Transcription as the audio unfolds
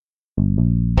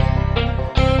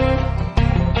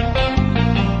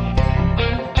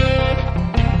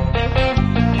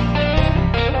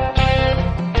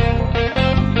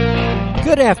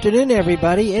afternoon,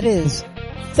 everybody. It is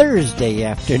Thursday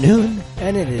afternoon,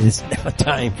 and it is now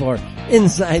time for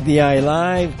Inside the Eye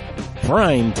Live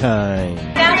Prime Time.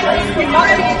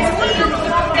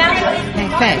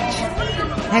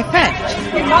 Hey, Fetch.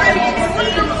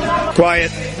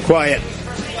 Quiet.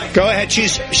 Go ahead.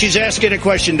 She's asking a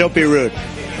question. Don't be rude.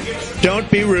 Don't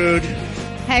be rude.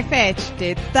 Hey, Fetch,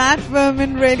 did that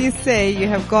woman really say you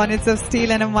have garnets of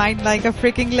steel and a mind like a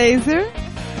freaking laser?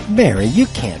 Mary, you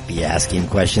can't be asking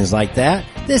questions like that.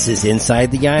 This is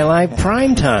Inside the Eye Live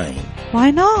Prime Time.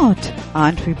 Why not?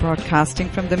 Aren't we broadcasting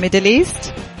from the Middle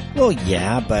East? Well,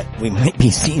 yeah, but we might be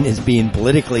seen as being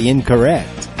politically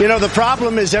incorrect. You know, the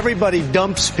problem is everybody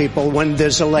dumps people when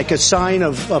there's a sign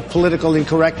of political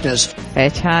incorrectness.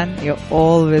 Fetchan, you're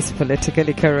always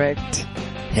politically correct.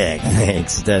 Heck,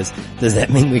 thanks. Does that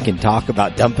mean we can talk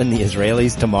about dumping the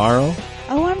Israelis tomorrow?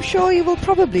 Oh, I'm sure you will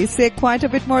probably say quite a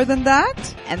bit more than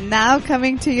that. And now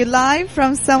coming to you live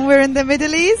from somewhere in the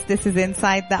Middle East, this is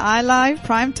Inside the Eye Live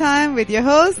Prime Time with your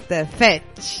host, The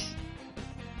Fetch.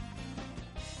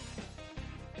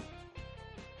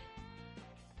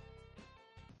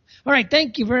 All right,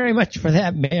 thank you very much for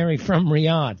that, Mary from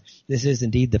Riyadh. This is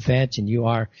indeed The Fetch, and you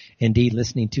are indeed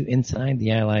listening to Inside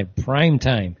the Eye Live Prime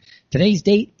Time. Today's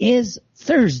date is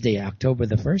Thursday, October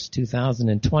the 1st,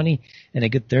 2020, and a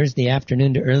good Thursday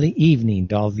afternoon to early evening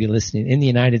to all of you listening in the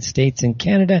United States and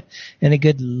Canada, and a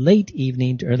good late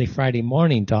evening to early Friday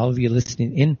morning to all of you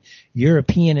listening in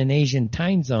European and Asian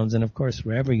time zones, and of course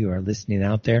wherever you are listening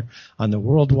out there on the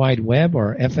World Wide Web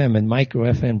or FM and micro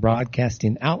FM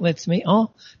broadcasting outlets. May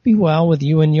all be well with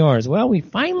you and yours. Well, we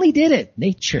finally did it.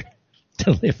 Nature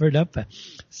delivered up a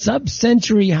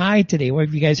sub-century high today. Where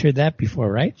have you guys heard that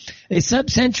before, right? A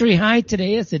sub-century high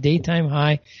today is the daytime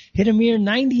high. Hit a mere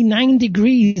 99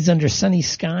 degrees under sunny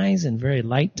skies and very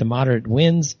light to moderate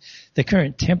winds. The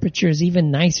current temperature is even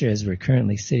nicer as we're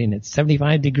currently sitting at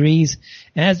 75 degrees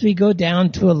as we go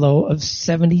down to a low of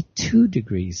 72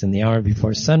 degrees in the hour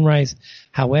before sunrise.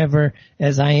 However,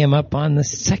 as I am up on the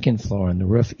second floor and the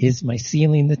roof is my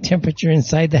ceiling, the temperature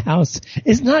inside the house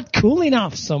is not cooling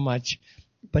off so much.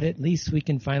 But at least we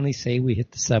can finally say we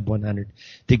hit the sub 100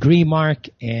 degree mark,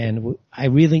 and I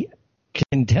really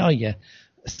can tell you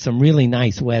some really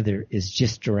nice weather is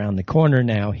just around the corner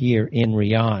now here in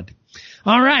Riyadh.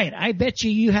 All right, I bet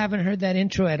you haven't heard that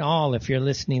intro at all if you're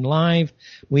listening live.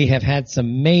 We have had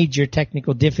some major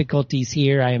technical difficulties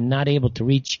here. I am not able to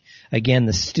reach, again,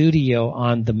 the studio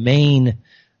on the main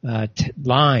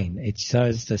line. It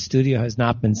says the studio has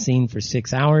not been seen for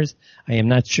 6 hours. I am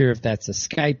not sure if that's a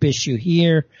Skype issue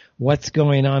here, what's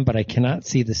going on, but I cannot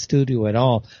see the studio at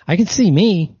all. I can see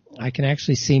me. I can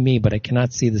actually see me, but I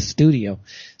cannot see the studio.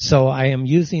 So I am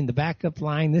using the backup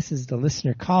line. This is the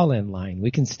listener call-in line. We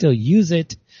can still use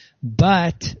it,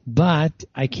 but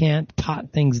I can't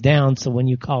pot things down. So when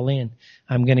you call in,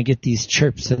 I'm going to get these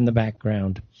chirps in the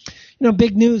background. You know,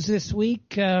 big news this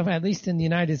week, at least in the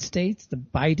United States, the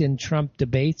Biden-Trump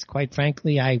debates. Quite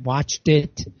frankly, I watched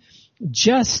it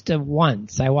just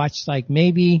once. I watched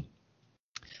maybe,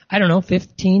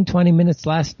 15, 20 minutes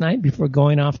last night before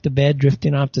going off to bed,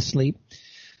 drifting off to sleep.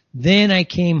 Then I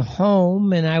came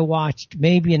home and I watched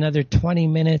maybe another 20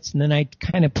 minutes, and then I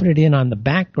kind of put it in on the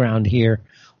background here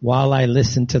while I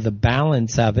listened to the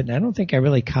balance of it. And I don't think I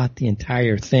really caught the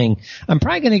entire thing. I'm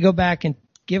probably going to go back and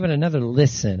give it another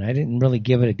listen. I didn't really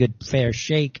give it a good fair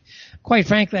shake. Quite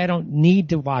frankly, I don't need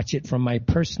to watch it from my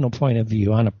personal point of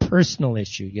view on a personal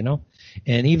issue, you know.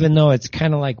 And even though it's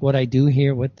kind of like what I do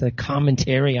here with the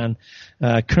commentary on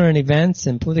current events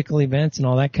and political events and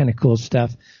all that kind of cool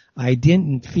stuff, I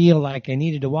didn't feel like I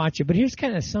needed to watch it. But here's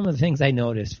kind of some of the things I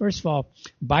noticed. First of all,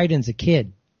 Biden's a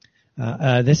kid.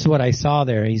 This is what I saw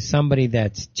there. He's somebody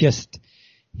that's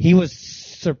he was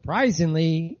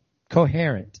surprisingly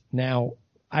coherent. Now,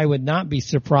 I would not be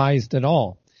surprised at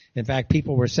all. In fact,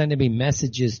 people were sending me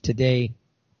messages today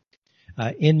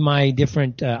in my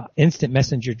different instant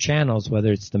messenger channels,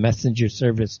 whether it's the messenger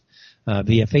service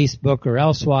via Facebook or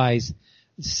elsewise,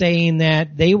 saying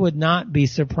that they would not be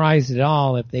surprised at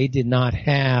all if they did not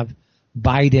have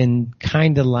Biden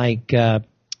kind of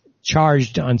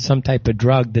charged on some type of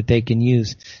drug that they can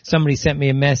use. Somebody sent me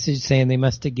a message saying they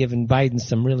must have given Biden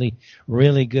some really,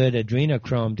 really good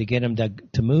adrenochrome to get him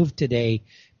to move today,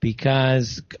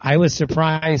 because I was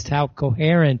surprised how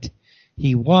coherent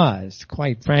he was.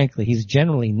 Quite frankly, he's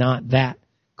generally not that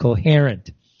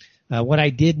coherent. What I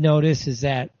did notice is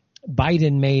that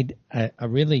Biden made a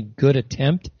really good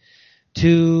attempt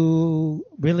to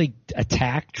really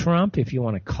attack Trump, if you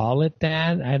want to call it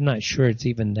that. I'm not sure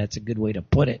that's a good way to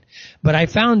put it. But I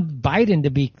found Biden to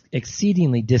be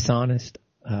exceedingly dishonest,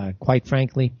 quite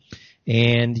frankly.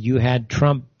 and you had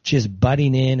Trump just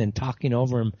butting in and talking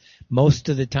over him most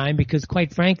of the time because,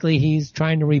 quite frankly, he's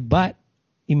trying to rebut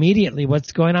immediately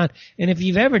what's going on. And if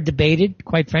you've ever debated,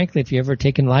 quite frankly, if you've ever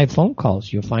taken live phone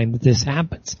calls, you'll find that this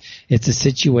happens. It's a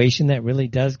situation that really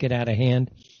does get out of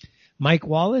hand. Mike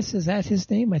Wallace, is that his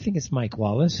name? I think it's Mike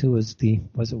Wallace, who was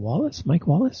was it Wallace? Mike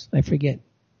Wallace? I forget.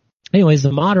 Anyways,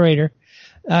 the moderator,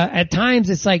 at times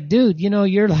it's like, dude,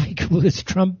 you're like, is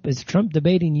Trump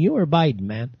debating you or Biden,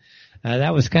 man?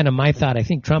 That was kind of my thought. I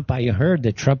think I heard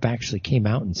that Trump actually came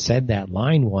out and said that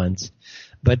line once,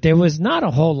 but there was not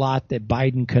a whole lot that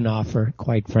Biden can offer,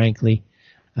 quite frankly.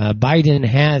 Biden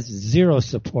has zero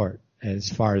support, as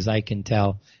far as I can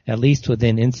tell, at least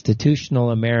within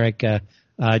institutional America,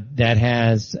 that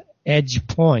has edge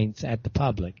points at the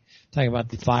public. I'm talking about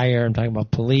the fire, I'm talking about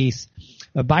police.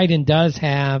 Biden does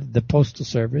have the Postal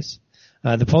Service.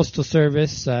 The Postal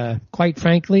Service, quite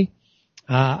frankly,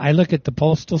 I look at the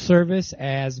Postal Service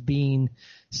as being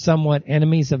somewhat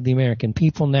enemies of the American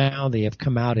people now. They have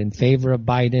come out in favor of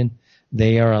Biden.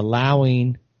 They are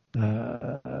allowing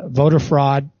voter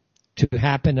fraud to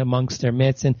happen amongst their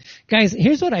midst. And guys,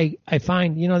 here's what I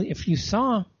find, if you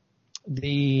saw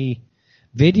the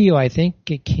video, I think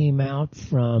it came out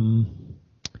from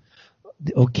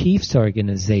the O'Keefe's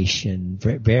organization,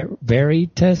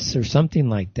 Veritas or something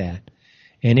like that.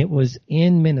 And it was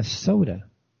in Minnesota.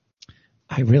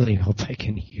 I really hope I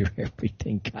can hear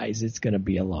everything, guys. It's going to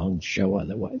be a long show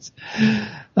otherwise.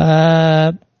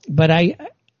 But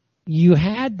you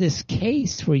had this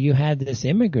case where you had this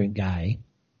immigrant guy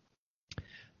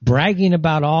bragging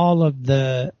about all of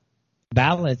the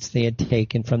ballots they had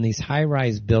taken from these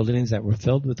high-rise buildings that were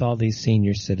filled with all these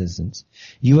senior citizens.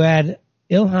 You had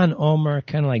Ilhan Omar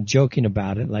kind of like joking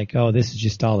about it, like, oh, this is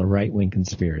just all a right-wing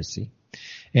conspiracy.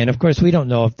 And of course, we don't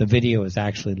know if the video is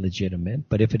actually legitimate,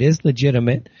 but if it is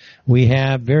legitimate, we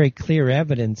have very clear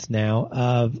evidence now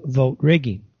of vote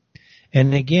rigging.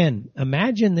 And again,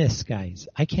 imagine this, guys.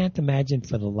 I can't imagine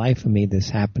for the life of me this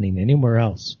happening anywhere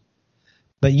else.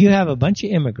 But you have a bunch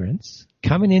of immigrants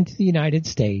coming into the United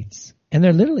States, and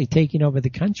they're literally taking over the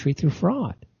country through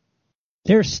fraud.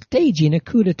 They're staging a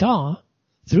coup d'etat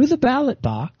through the ballot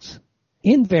box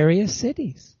in various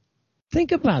cities.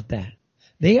 Think about that.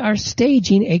 They are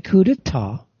staging a coup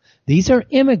d'etat. These are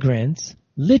immigrants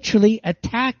literally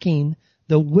attacking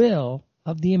the will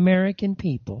of the American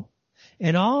people.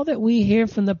 And all that we hear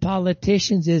from the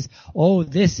politicians is, oh,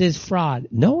 this is fraud.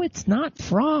 No, it's not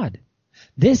fraud.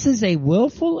 This is a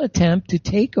willful attempt to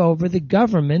take over the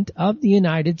government of the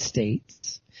United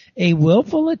States, a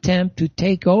willful attempt to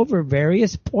take over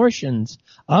various portions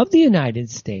of the United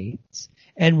States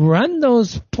and run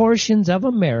those portions of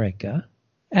America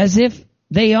as if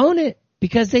they own it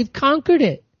because they've conquered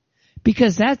it.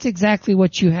 Because that's exactly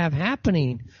what you have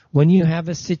happening when you have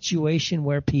a situation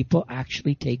where people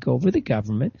actually take over the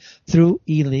government through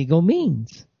illegal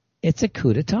means. It's a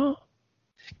coup d'etat.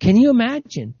 Can you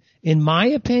imagine? In my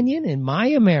opinion, in my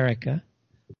America,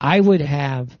 I would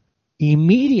have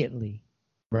immediately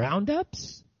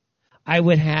roundups. I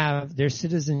would have their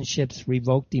citizenships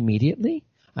revoked immediately.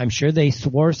 I'm sure they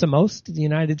swore some oaths to the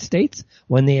United States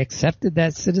when they accepted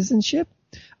that citizenship.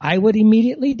 I would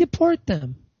immediately deport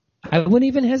them. I wouldn't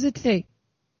even hesitate.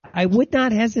 I would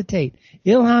not hesitate.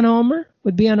 Ilhan Omar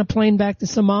would be on a plane back to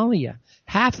Somalia.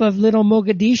 Half of little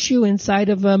Mogadishu inside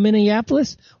of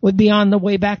Minneapolis would be on the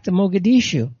way back to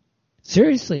Mogadishu.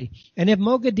 Seriously. And if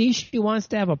Mogadishu wants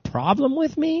to have a problem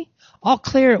with me, I'll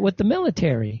clear it with the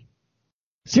military.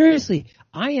 Seriously.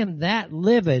 I am that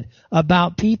livid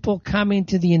about people coming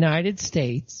to the United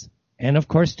States and, of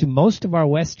course, to most of our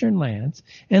Western lands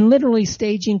and literally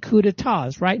staging coup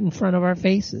d'etats right in front of our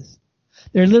faces.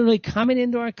 They're literally coming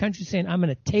into our country saying, I'm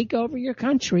going to take over your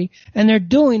country, and they're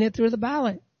doing it through the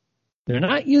ballot. They're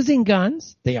not using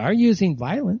guns. They are using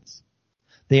violence.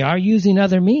 They are using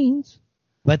other means,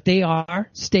 but they are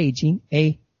staging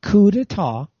a coup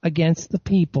d'etat against the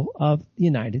people of the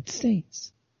United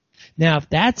States. Now, if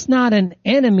that's not an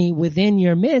enemy within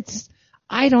your midst,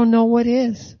 I don't know what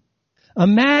is.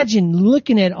 Imagine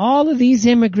looking at all of these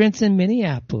immigrants in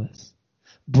Minneapolis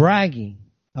bragging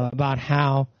about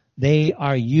how they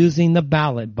are using the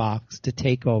ballot box to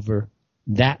take over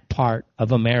that part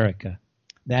of America.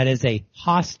 That is a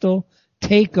hostile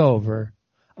takeover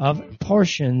of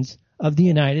portions of the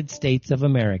United States of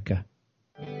America.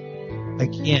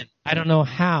 Again, I don't know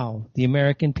how the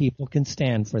American people can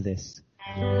stand for this.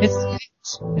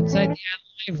 It's Inside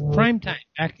the Live Primetime.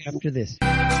 Back after this.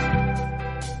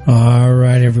 All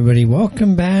right, everybody.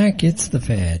 Welcome back. It's the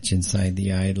Fetch Inside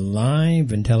the Eye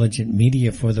Live, intelligent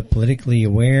media for the politically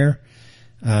aware.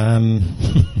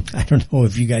 I don't know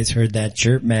if you guys heard that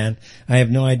chirp, man. I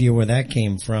have no idea where that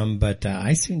came from, but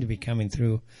I seem to be coming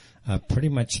through pretty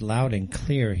much loud and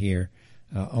clear here.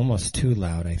 Almost too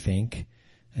loud, I think.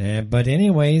 But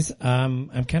anyways,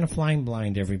 I'm kind of flying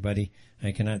blind, everybody.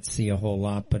 I cannot see a whole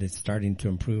lot, but it's starting to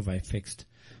improve. I fixed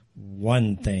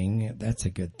one thing. That's a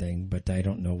good thing, but I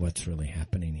don't know what's really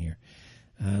happening here.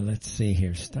 Let's see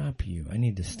here. Stop you. I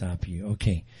need to stop you.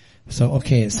 Okay. So,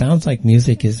 okay, it sounds like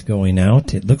music is going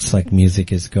out. It looks like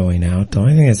music is going out. The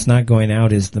only thing that's not going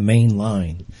out is the main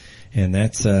line. And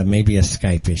that's maybe a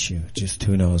Skype issue. Just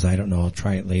who knows. I don't know. I'll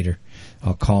try it later.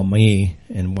 I'll call me,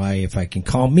 and why, if I can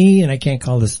call me and I can't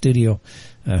call the studio,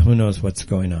 who knows what's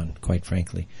going on, quite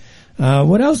frankly.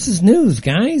 What else is news,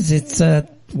 guys? It's,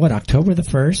 October the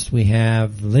 1st. We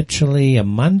have literally a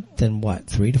month and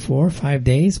 3 to 4, 5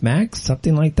 days max,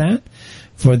 something like that,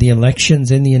 for the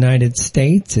elections in the United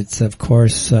States. It's, of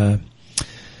course,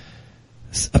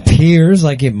 appears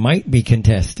like it might be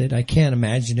contested. I can't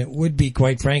imagine it would be,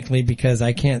 quite frankly, because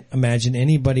I can't imagine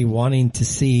anybody wanting to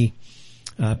see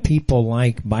people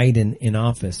like Biden in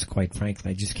office, quite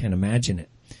frankly. I just can't imagine it.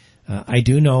 I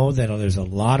do know that there's a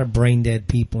lot of brain dead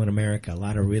people in America, a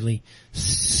lot of really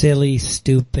silly,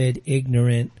 stupid,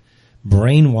 ignorant,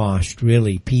 brainwashed,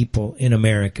 really, people in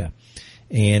America.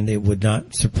 And it would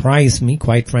not surprise me,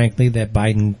 quite frankly, that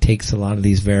Biden takes a lot of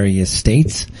these various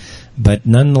states. But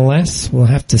nonetheless, we'll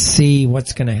have to see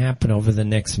what's going to happen over the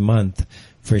next month,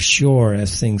 for sure,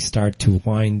 as things start to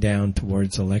wind down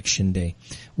towards Election Day.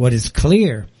 What is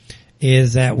clear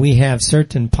is that we have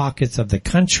certain pockets of the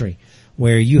country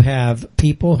where you have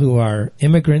people who are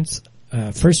immigrants,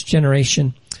 first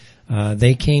generation.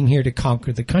 They came here to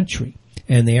conquer the country,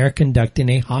 and they are conducting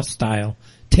a hostile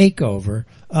takeover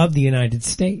of the United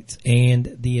States.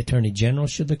 And the Attorney General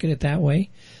should look at it that way.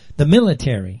 The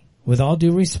military, with all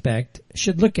due respect,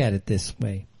 should look at it this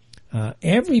way.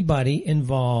 Everybody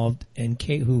involved and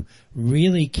who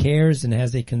really cares and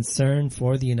has a concern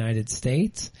for the United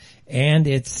States and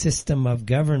its system of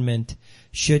government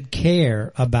should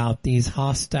care about these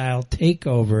hostile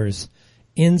takeovers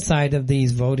inside of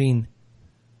these voting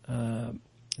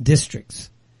districts.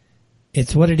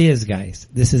 It's what it is, guys.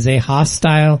 This is a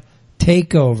hostile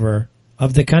takeover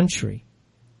of the country.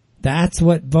 That's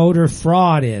what voter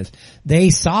fraud is. They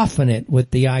soften it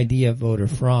with the idea of voter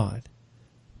fraud.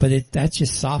 But that's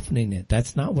just softening it.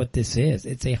 That's not what this is.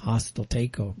 It's a hostile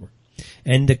takeover.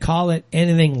 And to call it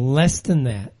anything less than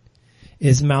that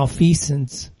is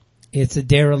malfeasance. It's a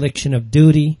dereliction of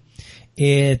duty.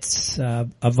 It's a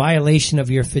violation of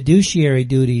your fiduciary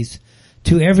duties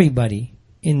to everybody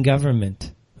in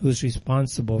government who's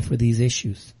responsible for these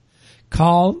issues.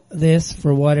 Call this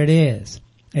for what it is,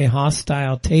 a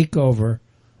hostile takeover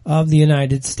of the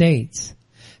United States.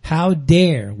 How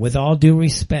dare, with all due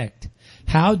respect,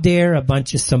 how dare a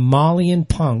bunch of Somalian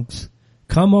punks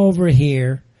come over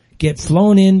here, get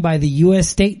flown in by the U.S.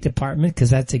 State Department,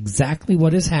 because that's exactly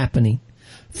what is happening,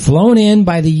 flown in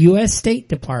by the U.S. State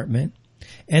Department,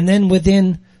 and then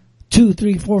within 2,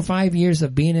 3, 4, 5 years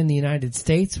of being in the United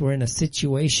States, we're in a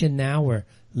situation now where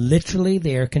literally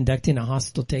they are conducting a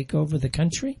hostile takeover of the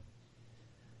country.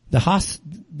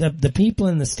 The people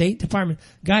in the State Department,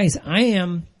 guys, I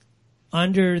am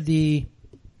under the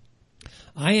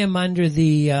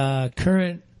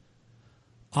current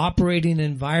operating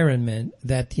environment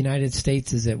that the United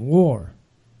States is at war.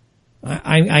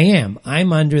 I am.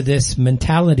 I'm under this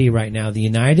mentality right now. The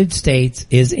United States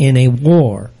is in a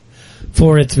war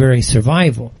for its very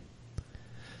survival.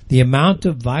 The amount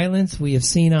of violence we have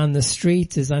seen on the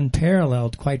streets is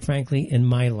unparalleled, quite frankly, in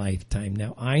my lifetime.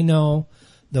 Now, I know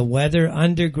the Weather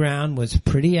Underground was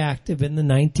pretty active in the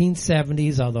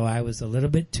 1970s, although I was a little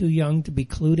bit too young to be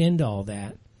clued into all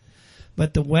that.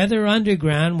 But the Weather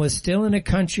Underground was still in a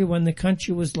country when the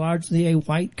country was largely a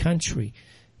white country.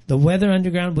 The Weather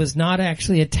Underground was not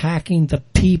actually attacking the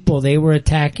people. They were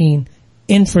attacking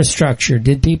infrastructure.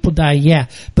 Did people die? Yeah.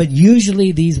 But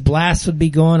usually these blasts would be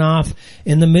going off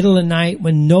in the middle of the night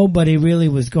when nobody really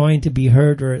was going to be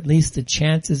hurt, or at least the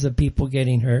chances of people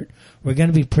getting hurt were going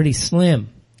to be pretty slim.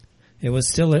 It was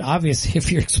still obvious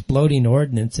if you're exploding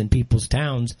ordnance in people's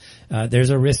towns, there's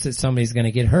a risk that somebody's going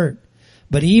to get hurt.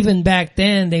 But even back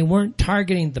then, they weren't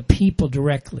targeting the people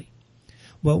directly.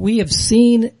 What we have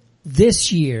seen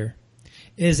this year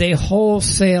is a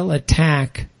wholesale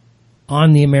attack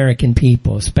on the American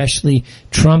people, especially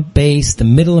Trump base, the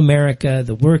middle America,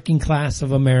 the working class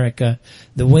of America,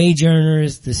 the wage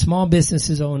earners, the small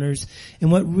businesses owners.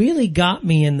 And what really got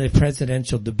me in the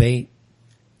presidential debate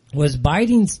was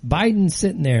Biden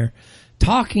sitting there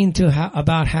talking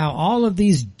about how all of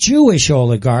these Jewish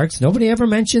oligarchs, nobody ever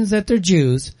mentions that they're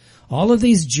Jews, All of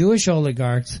these Jewish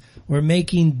oligarchs were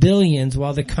making billions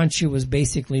while the country was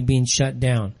basically being shut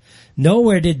down.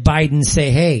 Nowhere did Biden say,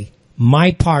 hey,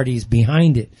 my party's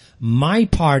behind it. My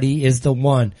party is the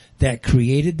one that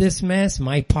created this mess.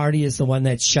 My party is the one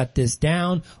that shut this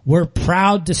down. We're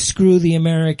proud to screw the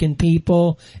American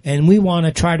people, and we want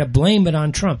to try to blame it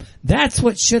on Trump. That's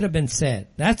what should have been said.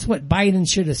 That's what Biden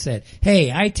should have said.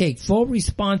 Hey, I take full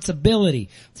responsibility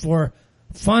for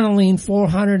funneling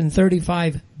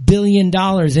 $435 billion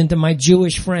into my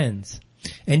Jewish friends.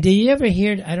 And did you ever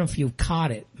hear, I don't know if you caught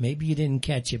it, maybe you didn't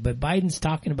catch it, but Biden's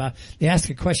talking about, they ask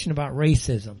a question about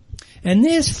racism. And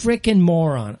this frickin'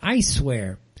 moron, I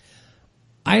swear,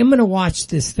 I'm going to watch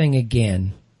this thing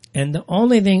again, and the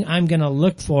only thing I'm going to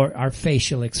look for are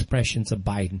facial expressions of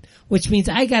Biden, which means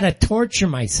I got to torture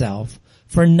myself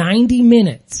for 90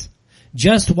 minutes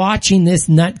just watching this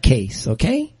nutcase,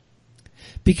 okay?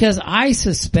 Because I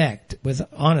suspect,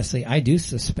 honestly, I do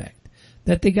suspect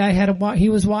that the guy he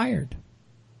was wired.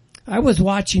 I was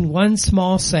watching one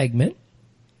small segment,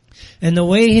 and the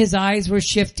way his eyes were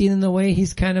shifting and the way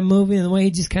he's kind of moving and the way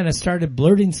he just kind of started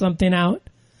blurting something out,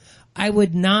 I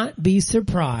would not be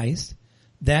surprised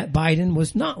that Biden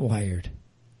was not wired.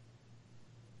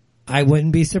 I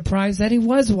wouldn't be surprised that he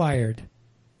was wired.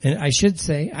 And I should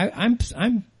say, I'm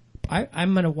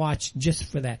going to watch just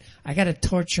for that. I got to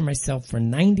torture myself for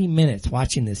 90 minutes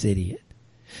watching this idiot.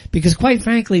 Because quite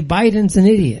frankly, Biden's an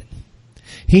idiot.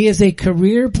 He is a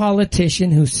career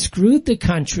politician who screwed the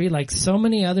country like so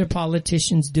many other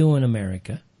politicians do in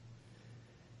America.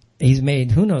 He's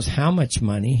made who knows how much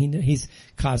money. He's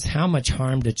caused how much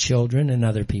harm to children and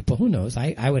other people. Who knows?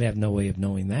 I would have no way of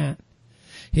knowing that.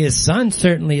 His son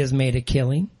certainly has made a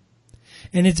killing.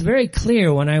 And it's very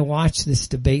clear when I watch this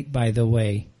debate, by the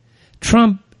way,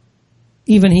 Trump,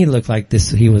 even he looked like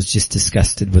this. He was just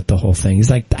disgusted with the whole thing.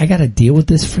 He's like, I got to deal with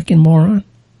this freaking moron.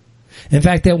 In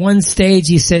fact, at one stage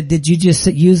he said, did you just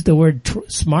use the word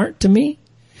smart to me?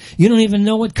 You don't even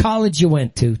know what college you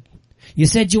went to. You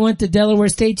said you went to Delaware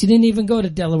State. You didn't even go to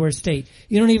Delaware State.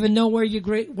 You don't even know where you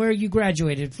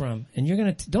graduated from. And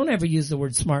you're don't ever use the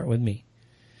word smart with me.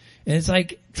 And it's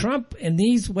like Trump in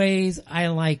these ways, I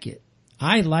like it.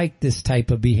 I like this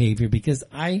type of behavior because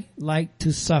I like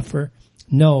to suffer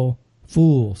no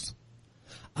fools.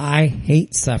 I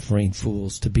hate suffering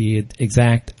fools, to be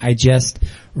exact. I just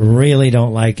really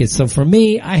don't like it. So for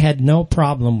me, I had no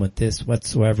problem with this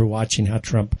whatsoever, watching how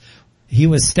Trump, he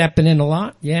was stepping in a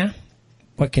lot. Yeah.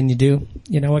 What can you do?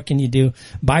 What can you do?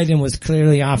 Biden was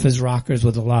clearly off his rockers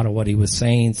with a lot of what he was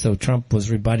saying. So Trump was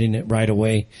rebutting it right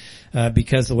away,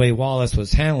 because the way Wallace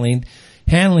was handling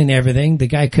everything, the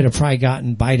guy could have probably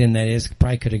gotten, Biden that is,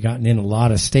 probably could have gotten in a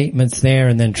lot of statements there,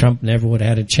 and then Trump never would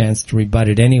have had a chance to rebut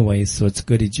it anyways, so it's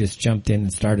good he just jumped in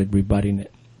and started rebutting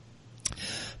it.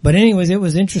 But anyways, it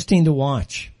was interesting to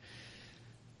watch.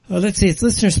 Well, let's see, it's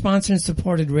listener sponsored and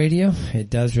supported radio. It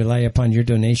does rely upon your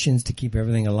donations to keep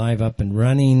everything alive, up and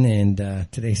running, and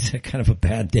today's kind of a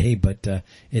bad day, but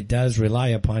it does rely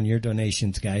upon your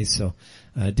donations, guys, so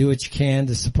do what you can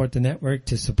to support the network,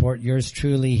 to support yours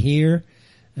truly here.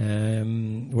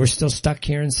 We're still stuck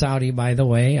here in Saudi, by the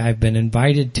way. I've been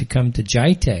invited to come to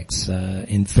GITEX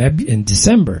in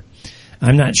December.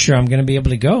 I'm not sure I'm going to be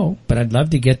able to go, but I'd love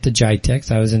to get to GITEX.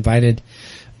 I was invited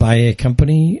by a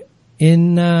company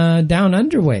in Down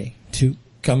Underway to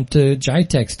come to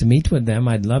GITEX to meet with them.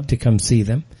 I'd love to come see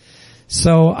them.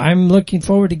 So I'm looking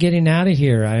forward to getting out of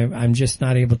here. I'm just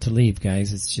not able to leave,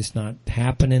 guys. It's just not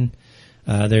happening.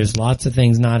 There's lots of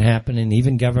things not happening.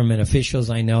 Even government officials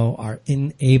I know are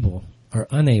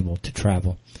unable to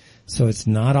travel. So it's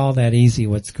not all that easy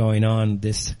what's going on.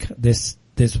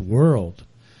 This world,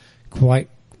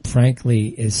 quite frankly,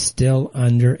 is still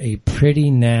under a pretty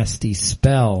nasty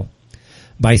spell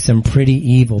by some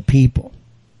pretty evil people,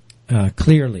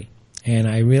 clearly. And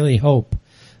I really hope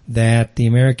that the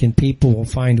American people will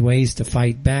find ways to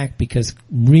fight back, because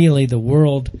really the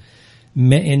world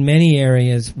in many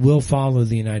areas will follow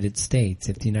the United States.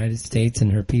 If the United States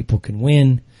and her people can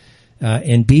win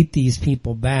and beat these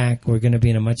people back, we're going to be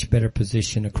in a much better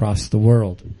position across the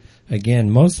world.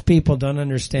 Again, most people don't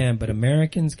understand, but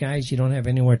Americans, guys, you don't have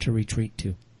anywhere to retreat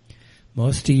to.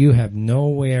 Most of you have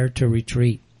nowhere to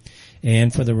retreat.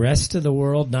 And for the rest of the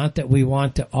world, not that we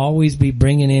want to always be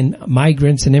bringing in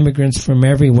migrants and immigrants from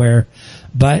everywhere,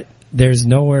 but there's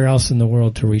nowhere else in the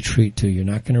world to retreat to. You're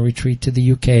not going to retreat to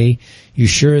the UK. You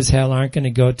sure as hell aren't going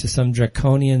to go to some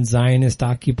draconian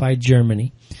Zionist-occupied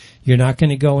Germany. You're not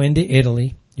going to go into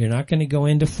Italy. You're not going to go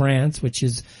into France, which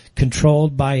is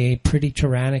controlled by a pretty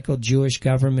tyrannical Jewish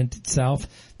government itself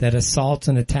that assaults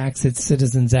and attacks its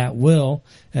citizens at will,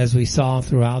 as we saw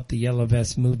throughout the Yellow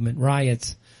Vest movement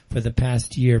riots for the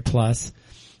past year plus.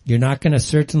 You're not going to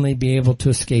certainly be able to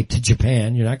escape to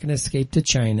Japan. You're not going to escape to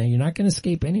China. You're not going to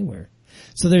escape anywhere.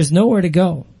 So there's nowhere to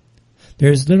go.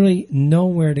 There's literally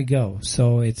nowhere to go.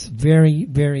 So it's very,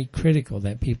 very critical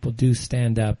that people do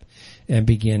stand up and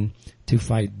begin to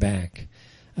fight back.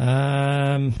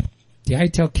 The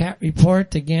ITEL CAT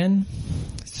report, again,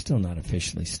 still not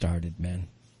officially started, man.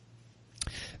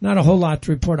 Not a whole lot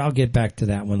to report. I'll get back to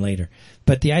that one later.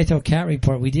 But the ITEL CAT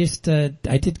report, we just,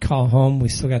 I did call home. We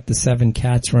still got the 7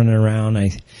 cats running around.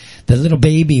 The little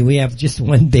baby, we have just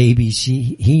one baby.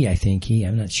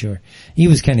 I'm not sure. He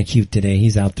was kind of cute today.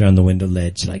 He's out there on the window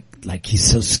ledge, like he's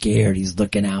so scared. He's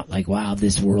looking out like, wow,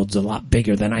 this world's a lot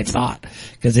bigger than I thought.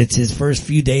 Cause it's his first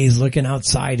few days looking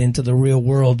outside into the real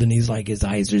world, and he's like, his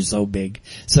eyes are so big,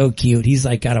 so cute. He's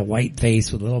like got a white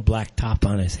face with a little black top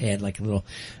on his head, like a little,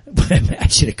 I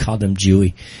should have called him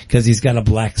Jewy, cause he's got a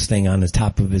black thing on the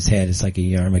top of his head. It's like a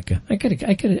yarmulke. I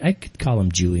could call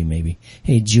him Jewy maybe.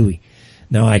 Hey, Jewy.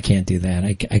 No, I can't do that.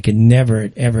 I could never,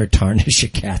 ever tarnish a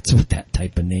cat with that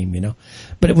type of name, you know.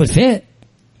 But it would fit.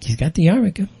 He's got the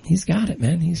yarmulke. He's got it,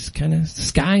 man. He's kind of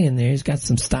sky in there. He's got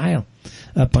some style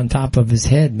up on top of his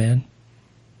head, man.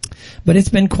 But it's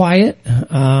been quiet.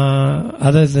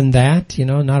 Other than that, you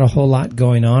know, not a whole lot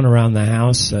going on around the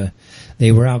house.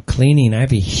 They were out cleaning. I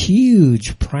have a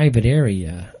huge private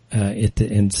area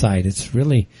inside. It's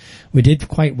really, we did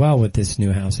quite well with this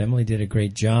new house. Emily did a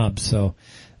great job. So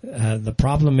the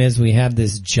problem is we have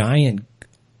this giant,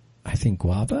 I think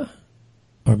guava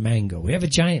or mango. We have a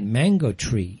giant mango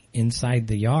tree inside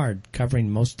the yard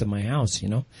covering most of my house, you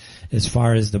know, as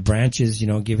far as the branches, you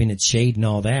know, giving it shade and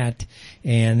all that.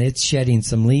 And it's shedding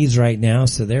some leaves right now,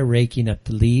 so they're raking up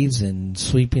the leaves and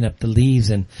sweeping up the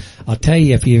leaves. And I'll tell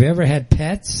you, if you've ever had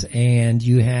pets and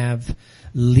you have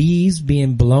leaves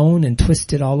being blown and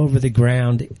twisted all over the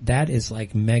ground, that is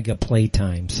like mega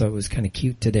playtime. So it was kind of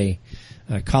cute today.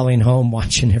 Calling home,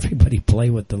 watching everybody play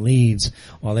with the leaves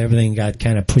while everything got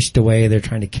kind of pushed away. They're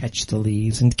trying to catch the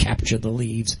leaves and capture the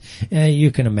leaves.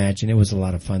 You can imagine. It was a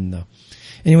lot of fun, though.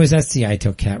 Anyways, that's the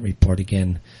ITEL CAT report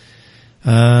again.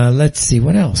 Let's see.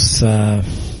 What else?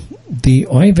 The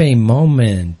Oy Vey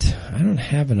moment. I don't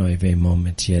have an Oy Vey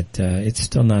moment yet. It's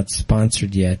still not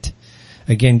sponsored yet.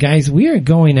 Again, guys, we are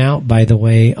going out, by the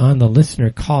way, on the listener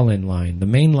call-in line. The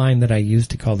main line that I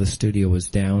used to call the studio was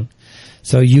down.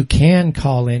 So you can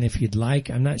call in if you'd like.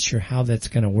 I'm not sure how that's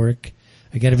going to work.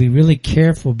 I got to be really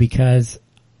careful because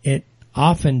it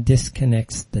often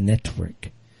disconnects the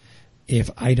network if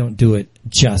I don't do it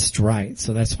just right.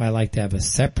 So that's why I like to have a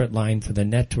separate line for the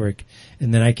network,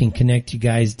 and then I can connect you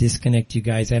guys, disconnect you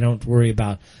guys. I don't worry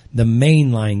about the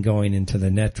main line going into the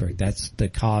network. That's the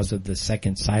cause of the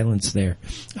second silence there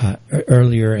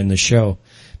earlier in the show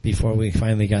before we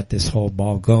finally got this whole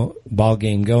ball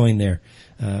game going there.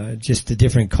 Just the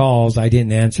different calls, I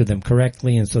didn't answer them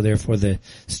correctly, and so therefore the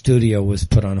studio was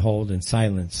put on hold and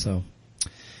silence. So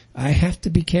I have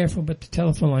to be careful, but the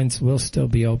telephone lines will still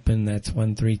be open. That's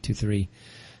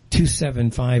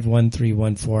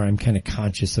 1-323-275-1314. I'm kind of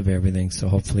conscious of everything, so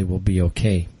hopefully we'll be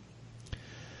okay.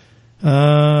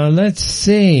 Let's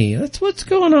see. What's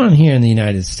going on here in the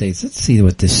United States? Let's see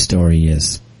what this story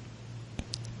is.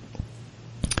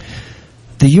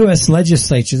 The U.S.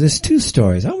 legislature, there's 2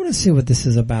 stories. I want to see what this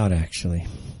is about, actually.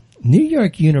 New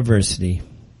York University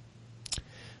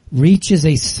reaches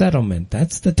a settlement.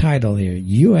 That's the title here.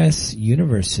 U.S.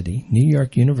 University, New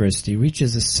York University,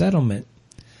 reaches a settlement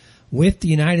with the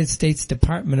United States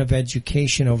Department of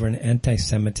Education over an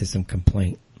anti-Semitism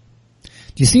complaint. Do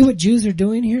you see what Jews are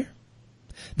doing here?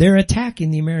 They're attacking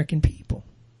the American people.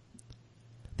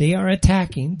 They are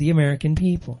attacking the American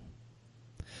people.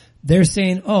 They're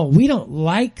saying, oh, we don't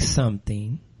like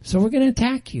something, so we're going to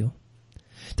attack you.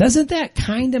 Doesn't that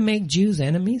kind of make Jews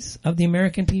enemies of the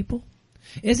American people?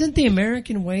 Isn't the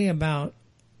American way about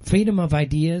freedom of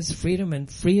ideas, freedom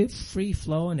and free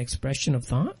flow and expression of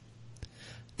thought?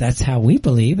 That's how we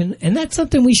believe, and that's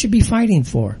something we should be fighting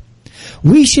for.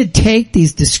 We should take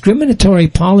these discriminatory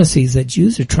policies that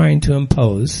Jews are trying to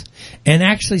impose and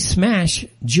actually smash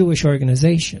Jewish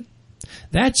organization.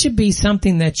 That should be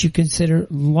something that you consider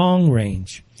long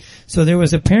range. So there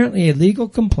was apparently a legal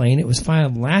complaint. It was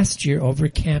filed last year over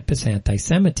campus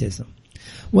anti-Semitism.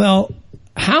 Well,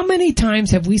 how many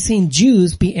times have we seen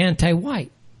Jews be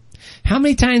anti-white? How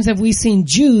many times have we seen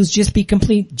Jews just be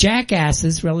complete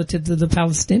jackasses relative to the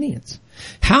Palestinians?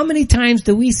 How many times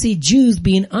do we see Jews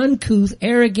being uncouth,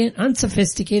 arrogant,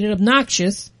 unsophisticated,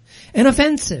 obnoxious, and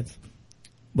offensive?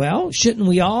 Well, shouldn't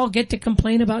we all get to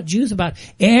complain about Jews, about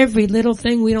every little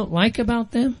thing we don't like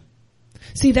about them?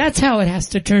 See, that's how it has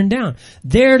to turn down.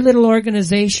 Their little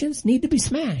organizations need to be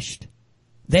smashed.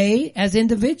 They, as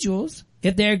individuals,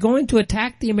 if they're going to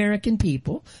attack the American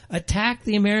people, attack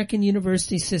the American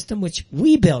university system, which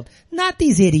we built, not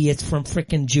these idiots from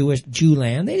frickin' Jew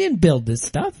land. They didn't build this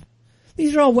stuff.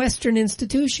 These are all Western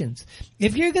institutions.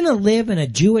 If you're going to live in a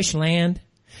Jewish land,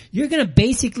 you're going to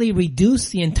basically reduce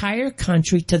the entire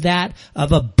country to that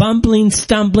of a bumbling,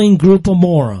 stumbling group of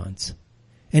morons.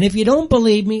 And if you don't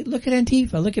believe me, look at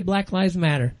Antifa. Look at Black Lives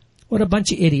Matter. What a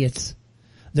bunch of idiots.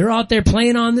 They're out there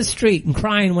playing on the street and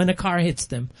crying when a car hits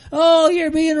them. Oh,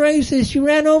 you're being racist. You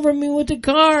ran over me with the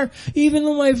car, even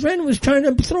though my friend was trying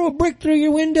to throw a brick through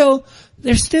your window.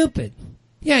 They're stupid.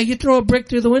 Yeah, you throw a brick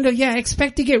through the window. Yeah,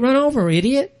 expect to get run over,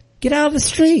 idiot. Get out of the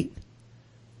street.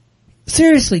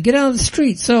 Seriously, get out of the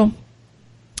street. So,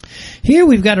 here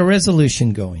we've got a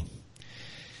resolution going.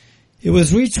 It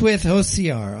was reached with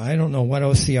OCR. I don't know what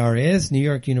OCR is. New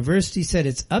York University said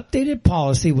its updated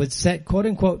policy would set,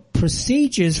 quote-unquote,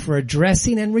 procedures for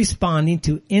addressing and responding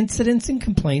to incidents and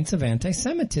complaints of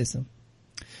anti-Semitism.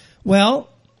 Well,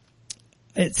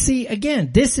 see, again,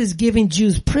 this is giving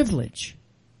Jews privilege.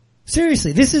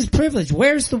 Seriously, this is privilege.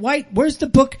 Where's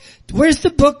the book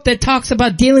that talks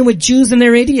about dealing with Jews and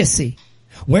their idiocy?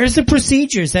 Where's the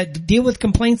procedures that deal with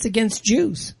complaints against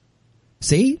Jews?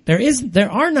 See,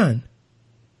 there are none.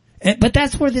 But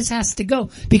that's where this has to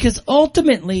go. Because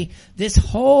ultimately, this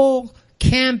whole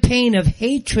campaign of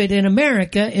hatred in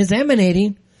America is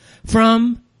emanating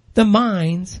from the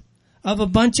minds of a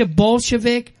bunch of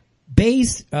Bolshevik,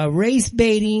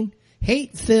 race-baiting,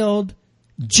 hate-filled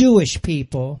Jewish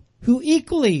people who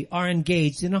equally are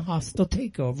engaged in a hostile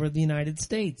takeover of the United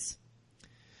States.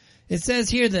 It says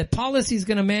here that policy is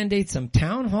going to mandate some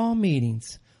town hall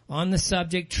meetings on the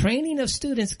subject, training of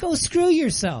students. Go screw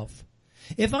yourself.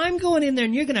 If I'm going in there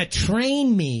and you're going to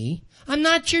train me, I'm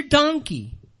not your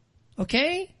donkey.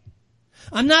 Okay?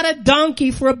 I'm not a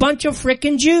donkey for a bunch of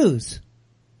frickin' Jews.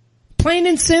 Plain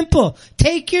and simple.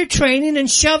 Take your training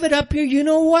and shove it up your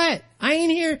you-know-what. I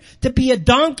ain't here to be a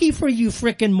donkey for you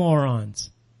frickin' morons.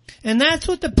 And that's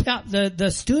what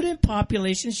the student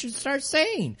population should start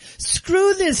saying.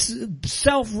 Screw this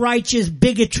self-righteous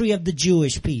bigotry of the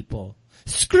Jewish people.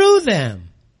 Screw them.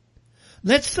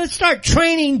 Let's start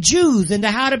training Jews into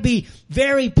how to be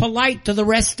very polite to the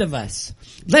rest of us.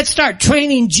 Let's start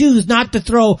training Jews not to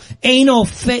throw anal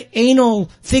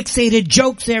fixated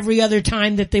jokes every other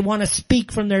time that they want to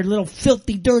speak from their little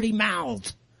filthy, dirty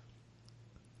mouths.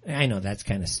 I know that's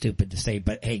kind of stupid to say,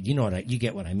 but hey, you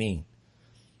get what I mean.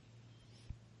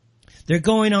 They're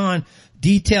going on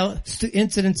detailed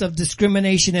incidents of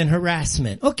discrimination and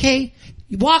harassment. Okay,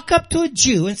 you walk up to a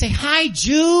Jew and say, "Hi,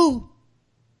 Jew."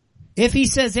 If he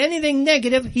says anything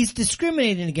negative, he's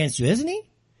discriminating against you, isn't he?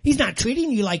 He's not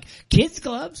treating you like kids'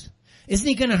 gloves. Isn't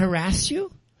he going to harass you?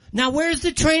 Now, where's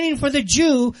the training for the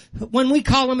Jew when we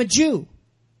call him a Jew?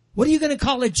 What are you going to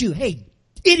call a Jew? Hey,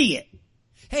 idiot.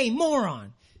 Hey,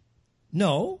 moron.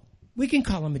 No, we can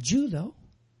call him a Jew, though.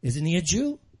 Isn't he a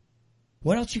Jew?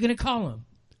 What else are you going to call him?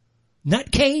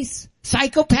 Nutcase?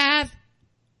 Psychopath?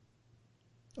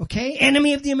 Okay,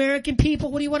 enemy of the American people?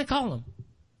 What do you want to call them?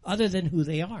 Other than who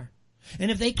they are.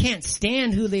 And if they can't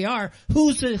stand who they are,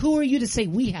 who are you to say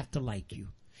we have to like you?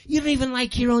 You don't even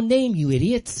like your own name, you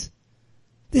idiots.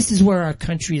 This is where our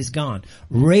country has gone.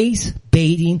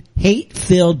 Race-baiting,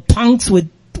 hate-filled punks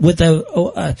with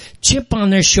a chip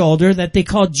on their shoulder that they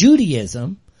call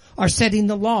Judaism are setting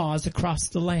the laws across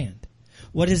the land.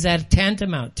 What is that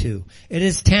tantamount to? It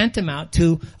is tantamount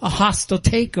to a hostile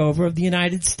takeover of the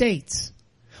United States.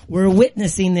 We're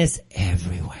witnessing this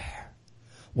everywhere.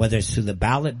 Whether it's through the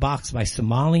ballot box by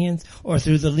Somalians or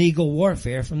through the legal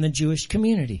warfare from the Jewish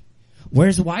community.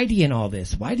 Where's Whitey in all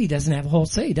this? Whitey doesn't have a whole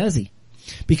say, does he?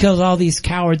 Because all these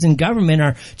cowards in government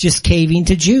are just caving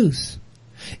to Jews.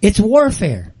 It's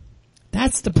warfare.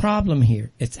 That's the problem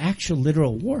here. It's actual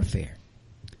literal warfare.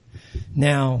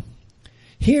 Now,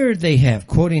 here they have,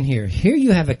 quoting here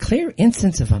you have a clear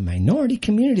instance of a minority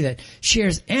community that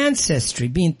shares ancestry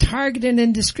being targeted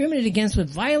and discriminated against with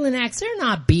violent acts. They're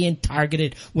not being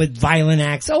targeted with violent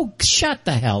acts. Oh, shut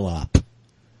the hell up.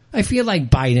 I feel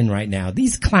like Biden right now.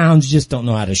 These clowns just don't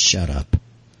know how to shut up.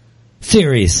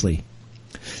 Seriously.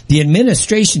 The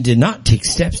administration did not take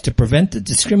steps to prevent the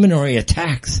discriminatory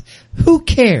attacks. Who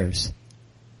cares?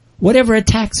 Whatever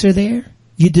attacks are there,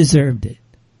 you deserved it.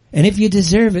 And if you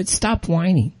deserve it, stop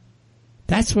whining.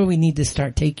 That's where we need to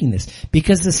start taking this.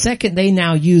 Because the second they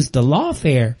now use the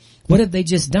lawfare, what have they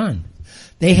just done?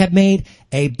 They have made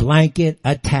a blanket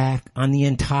attack on the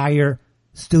entire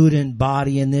student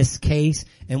body in this case.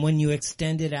 And when you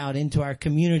extend it out into our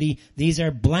community, these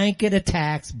are blanket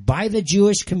attacks by the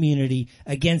Jewish community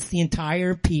against the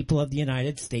entire people of the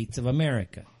United States of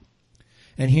America.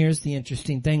 And here's the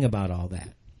interesting thing about all that.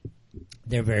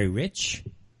 They're very rich.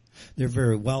 They're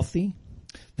very wealthy.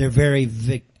 They're very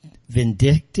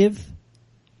vindictive.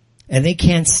 And they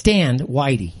can't stand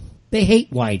Whitey. They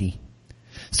hate Whitey.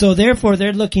 So therefore,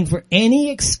 they're looking for any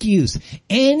excuse,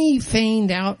 any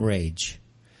feigned outrage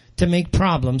to make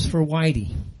problems for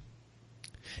Whitey.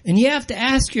 And you have to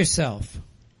ask yourself,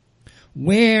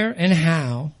 where and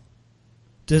how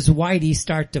does Whitey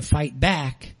start to fight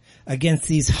back against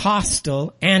these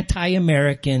hostile,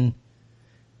 anti-American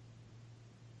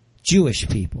Jewish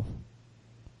people?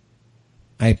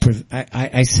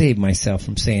 I saved myself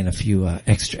from saying a few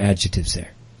extra adjectives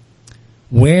there.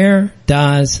 Where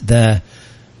does the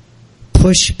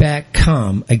pushback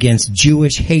come against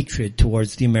Jewish hatred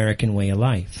towards the American way of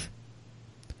life?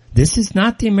 This is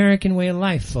not the American way of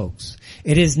life, folks.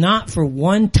 It is not for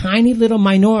one tiny little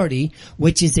minority,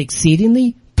 which is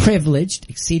exceedingly privileged,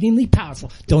 exceedingly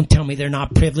powerful. Don't tell me they're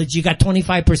not privileged. You got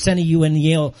 25% of you in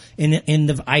Yale, in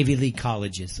the Ivy League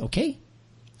colleges, okay?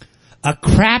 A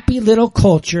crappy little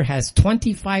culture has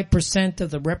 25% of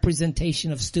the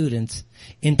representation of students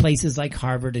in places like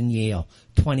Harvard and Yale.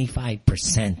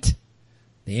 25%.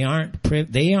 They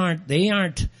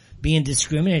aren't being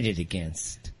discriminated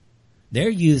against. They're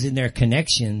using their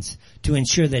connections to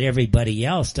ensure that everybody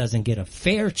else doesn't get a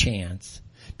fair chance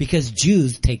because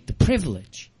Jews take the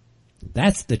privilege.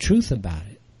 That's the truth about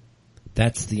it.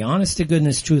 That's the honest to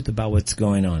goodness truth about what's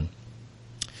going on.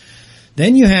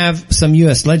 Then you have some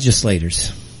U.S.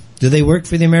 legislators. Do they work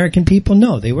for the American people?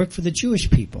 No, they work for the Jewish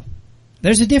people.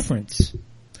 There's a difference.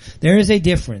 There is a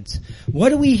difference. What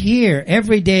do we hear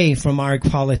every day from our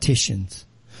politicians?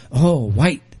 Oh,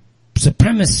 white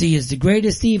supremacy is the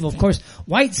greatest evil. Of course,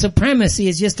 white supremacy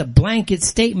is just a blanket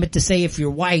statement to say if you're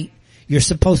white, you're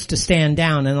supposed to stand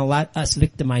down and let us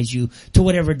victimize you to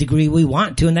whatever degree we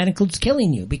want to, and that includes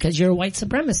killing you because you're a white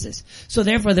supremacist. So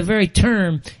therefore, the very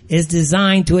term is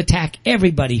designed to attack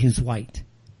everybody who's white.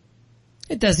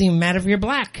 It doesn't even matter if you're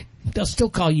black. They'll still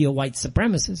call you a white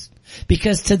supremacist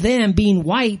because to them, being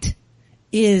white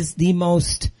is the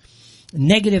most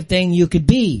negative thing you could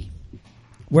be.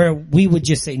 Where we would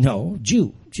just say, no,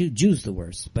 Jew's the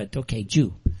worst, but okay,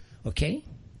 Jew, okay?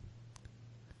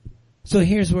 So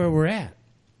here's where we're at.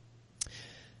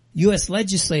 U.S.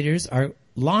 legislators are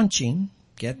launching,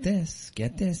 get this,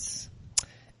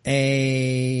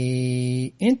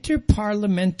 a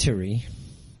interparliamentary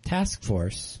task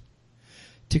force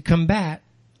to combat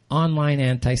online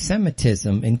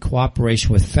anti-Semitism in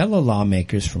cooperation with fellow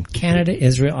lawmakers from Canada,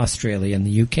 Israel, Australia, and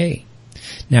the UK.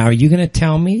 Now, are you going to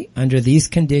tell me under these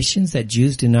conditions that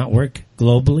Jews do not work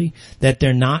globally, that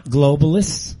they're not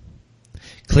globalists?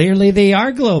 Clearly they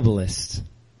are globalists.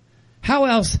 How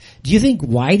else do you think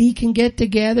Whitey can get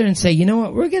together and say, you know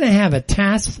what, we're going to have a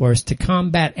task force to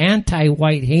combat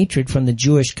anti-white hatred from the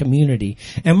Jewish community,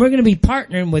 and we're going to be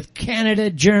partnering with Canada,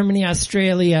 Germany,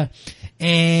 Australia,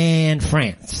 and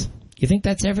France. You think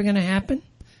that's ever going to happen?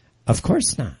 Of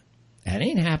course not. That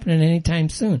ain't happening anytime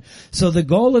soon. So the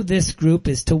goal of this group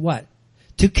is to what?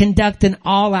 To conduct an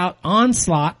all-out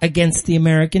onslaught against the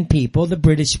American people, the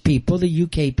British people, the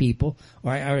UK people,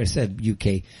 or I already said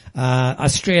UK,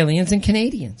 Australians and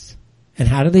Canadians. And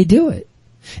how do they do it?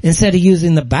 Instead of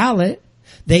using the ballot,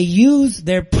 they use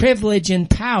their privilege and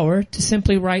power to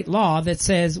simply write law that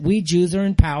says, we Jews are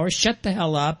in power, shut the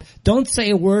hell up, don't say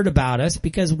a word about us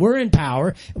because we're in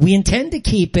power, we intend to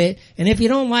keep it, and if you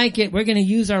don't like it, we're going to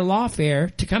use our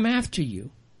lawfare to come after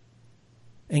you.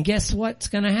 And guess what's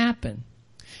going to happen?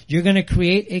 You're going to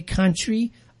create a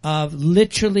country of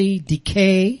literally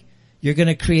decay. You're going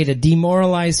to create a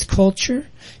demoralized culture.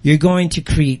 You're going to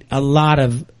create a lot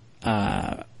of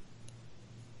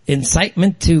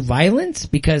incitement to violence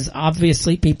because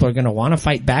obviously people are going to want to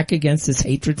fight back against this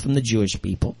hatred from the Jewish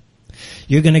people.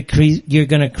 You're going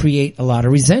to create a lot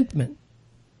of resentment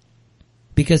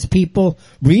because people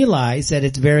realize that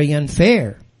it's very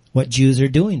unfair what Jews are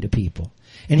doing to people.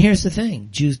 And here's the thing,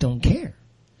 Jews don't care.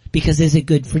 Because is it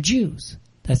good for Jews?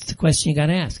 That's the question you got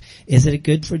to ask. Is it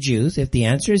good for Jews? If the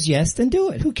answer is yes, then do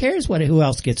it. Who cares who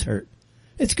else gets hurt?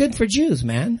 It's good for Jews,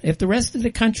 man. If the rest of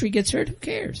the country gets hurt, who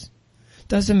cares?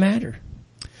 Doesn't matter.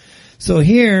 So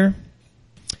here,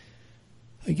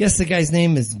 I guess the guy's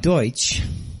name is Deutsch.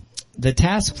 The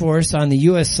task force on the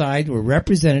U.S. side were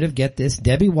Representative, get this,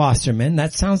 Debbie Wasserman.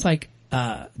 That sounds like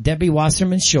Debbie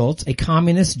Wasserman Schultz, a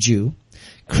communist Jew.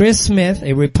 Chris Smith,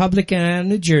 a Republican out of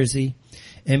New Jersey.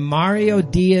 And Mario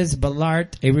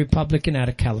Diaz-Balart, a Republican out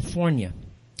of California.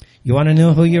 You want to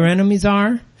know who your enemies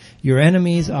are? Your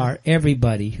enemies are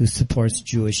everybody who supports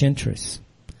Jewish interests.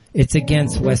 It's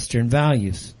against Western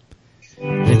values.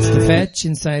 It's The Fetch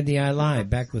inside the Eye Live.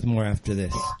 Back with more after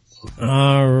this.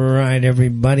 All right,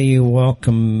 everybody,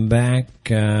 welcome back.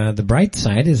 The bright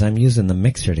side is I'm using the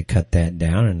mixer to cut that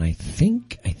down, and I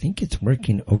think it's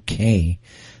working okay.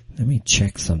 Let me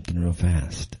check something real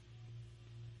fast.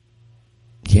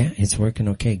 Yeah, it's working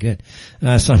okay, good.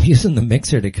 So I'm using the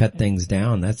mixer to cut things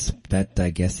down. That I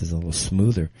guess is a little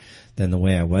smoother than the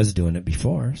way I was doing it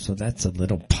before. So that's a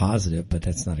little positive, but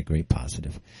that's not a great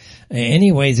positive.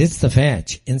 Anyways, it's the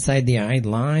Fetch. Inside the Eye,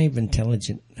 live,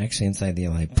 intelligent, actually Inside the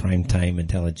Eye, primetime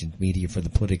intelligent media for the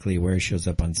politically aware, shows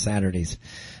up on Saturdays.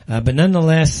 But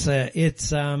nonetheless,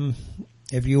 it's,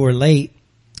 if you were late,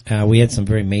 we had some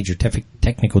very major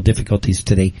technical difficulties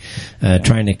today,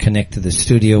 trying to connect to the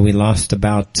studio. We lost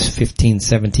about 15,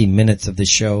 17 minutes of the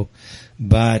show,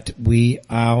 but we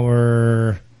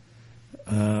are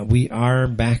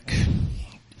back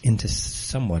into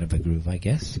somewhat of a groove, I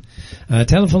guess.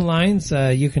 Telephone lines,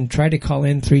 you can try to call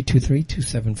in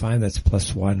 323-275. That's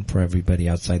 +1 for everybody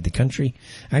outside the country.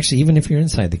 Actually, even if you're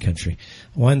inside the country.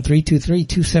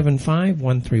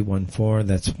 1-323-275-1314.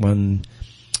 That's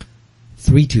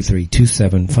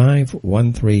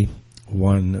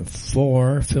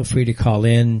 1-323-275-1314. Feel free to call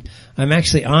in. I'm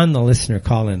actually on the listener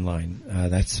call-in line.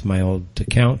 That's my old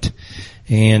account.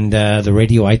 And the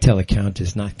radio ITEL account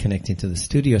is not connecting to the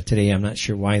studio today. I'm not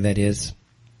sure why that is,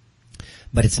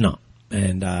 but it's not.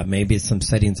 And maybe it's some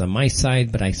settings on my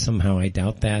side, but I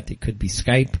doubt that. It could be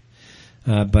Skype,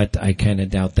 but I kind of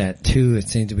doubt that too. It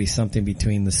seems to be something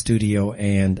between the studio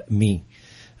and me.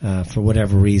 For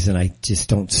whatever reason, I just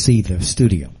don't see the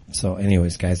studio. So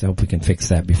anyways, guys, I hope we can fix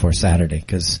that before Saturday,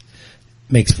 because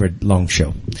it makes for a long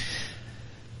show.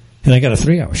 And I got a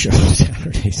 3-hour show on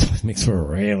Saturday, so it makes for a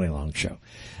really long show.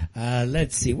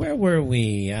 Let's see, where were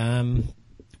we?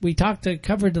 We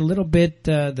covered a little bit,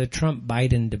 the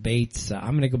Trump-Biden debates.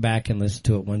 I'm gonna go back and listen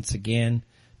to it once again,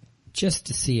 just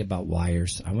to see about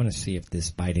wires. I want to see if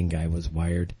this Biden guy was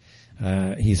wired.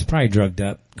 He's probably drugged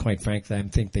up, quite frankly. I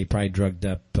think they probably drugged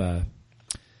up,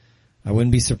 I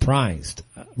wouldn't be surprised.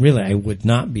 Really, I would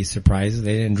not be surprised if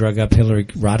they didn't drug up Hillary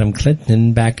Rodham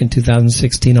Clinton back in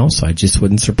 2016 also. It just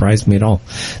wouldn't surprise me at all.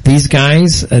 These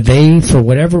guys, they, for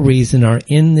whatever reason, are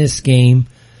in this game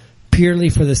purely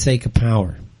for the sake of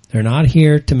power. They're not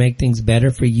here to make things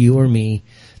better for you or me.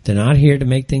 They're not here to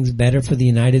make things better for the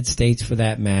United States, for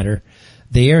that matter.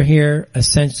 They are here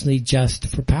essentially just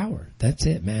for power. That's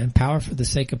it, man. Power for the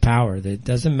sake of power. It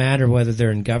doesn't matter whether they're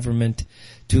in government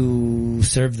to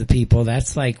serve the people.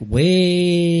 That's like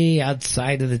way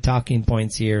outside of the talking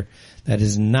points here. That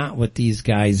is not what these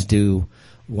guys do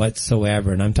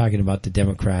whatsoever. And I'm talking about the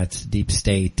Democrats, deep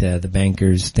state, the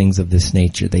bankers, things of this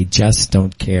nature. They just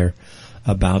don't care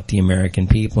about the American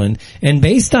people. And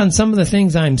based on some of the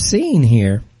things I'm seeing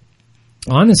here,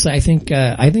 honestly, I think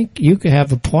you could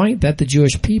have a point that the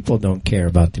Jewish people don't care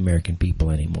about the American people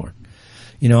anymore.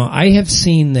 You know, I have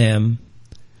seen them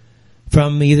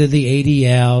from either the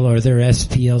ADL or their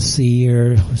SPLC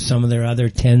or some of their other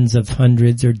tens of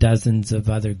hundreds or dozens of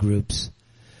other groups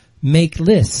make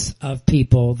lists of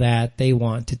people that they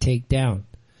want to take down.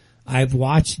 I've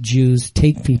watched Jews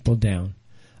take people down.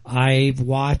 I've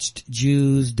watched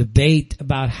Jews debate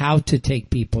about how to take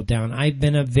people down. I've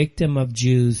been a victim of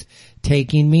Jews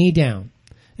taking me down.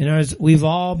 In other words, we've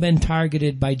all been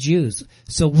targeted by Jews.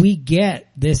 So we get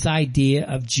this idea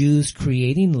of Jews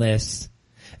creating lists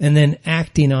and then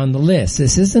acting on the list.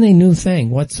 This isn't a new thing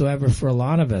whatsoever for a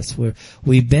lot of us.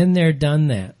 We've been there, done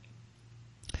that.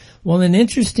 Well, an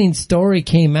interesting story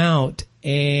came out,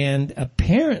 and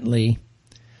apparently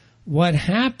what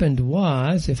happened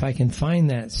was, if I can find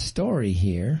that story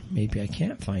here, maybe I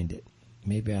can't find it.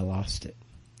 Maybe I lost it.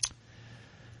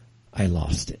 I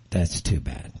lost it. That's too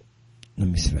bad. Let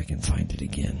me see if I can find it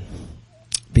again,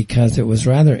 because it was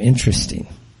rather interesting.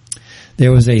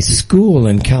 There was a school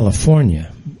in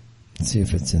California. Let's see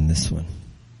if it's in this one.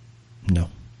 No.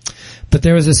 But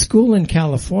there was a school in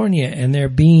California, and they're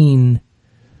being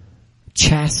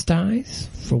chastised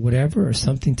for whatever or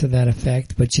something to that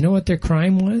effect. But you know what their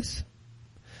crime was?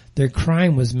 Their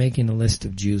crime was making a list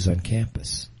of Jews on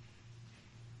campus.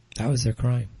 That was their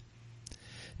crime.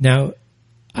 Now,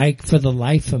 I, for the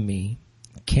life of me,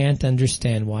 can't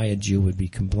understand why a Jew would be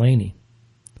complaining.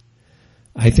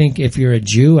 I think if you're a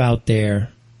Jew out there,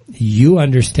 you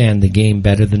understand the game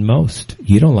better than most.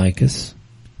 You don't like us.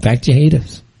 In fact, you hate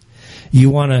us. You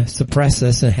want to suppress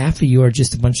us, and half of you are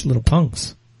just a bunch of little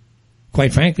punks.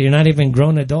 Quite frankly, you're not even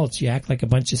grown adults. You act like a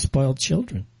bunch of spoiled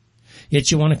children.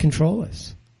 Yet you want to control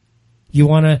us. You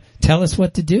want to tell us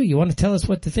what to do. You want to tell us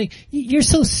what to think. You're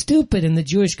so stupid in the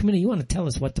Jewish community. You want to tell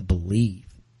us what to believe.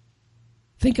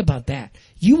 Think about that.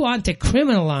 You want to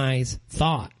criminalize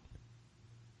thought.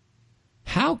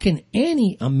 How can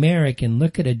any American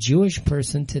look at a Jewish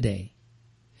person today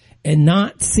and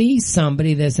not see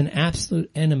somebody that's an absolute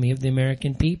enemy of the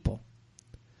American people?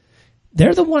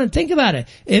 They're the one. Think about it.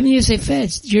 And you say,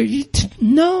 Fetch,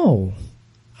 no.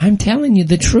 I'm telling you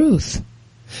the truth.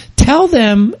 Tell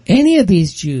them, any of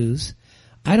these Jews,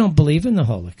 I don't believe in the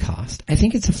Holocaust. I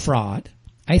think it's a fraud.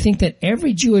 I think that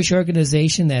every Jewish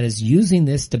organization that is using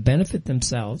this to benefit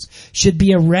themselves should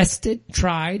be arrested,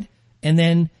 tried, and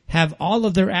then have all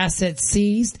of their assets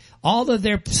seized, all of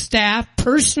their staff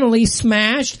personally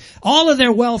smashed, all of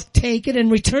their wealth taken and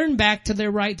returned back to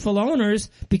their rightful owners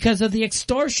because of the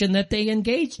extortion that they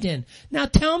engaged in. Now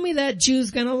tell me that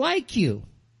Jew's gonna like you.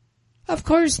 Of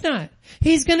course not.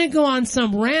 He's gonna go on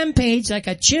some rampage like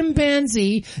a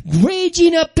chimpanzee,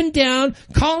 raging up and down,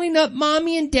 calling up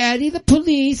mommy and daddy, the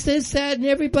police, this, that, and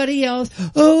everybody else.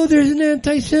 Oh, there's an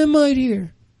anti-Semite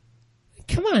here.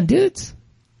 Come on, dudes.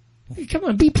 Come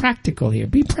on, be practical here.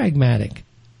 Be pragmatic.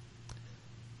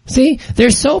 See, they're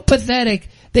so pathetic.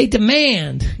 They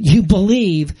demand you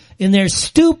believe in their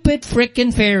stupid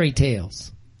frickin' fairy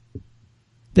tales.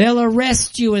 They'll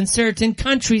arrest you in certain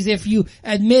countries if you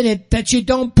admitted that you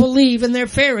don't believe in their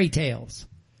fairy tales.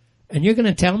 And you're going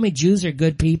to tell me Jews are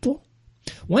good people?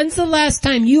 When's the last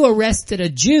time you arrested a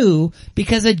Jew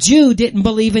because a Jew didn't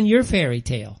believe in your fairy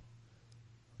tale?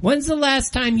 When's the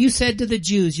last time you said to the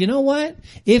Jews, you know what?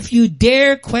 If you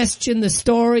dare question the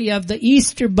story of the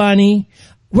Easter Bunny,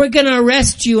 we're going to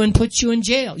arrest you and put you in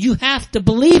jail. You have to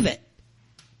believe it.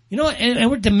 You know what? And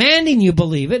we're demanding you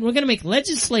believe it. And we're going to make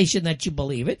legislation that you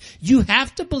believe it. You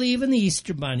have to believe in the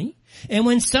Easter Bunny. And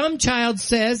when some child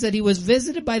says that he was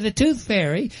visited by the Tooth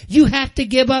Fairy, you have to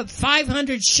give up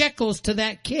 500 shekels to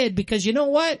that kid because you know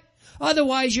what?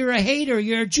 Otherwise you're a hater.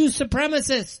 You're a Jew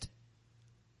supremacist.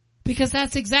 Because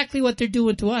that's exactly what they're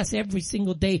doing to us every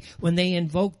single day when they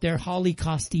invoke their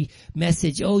Holocausty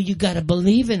message. Oh, you gotta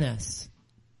believe in us.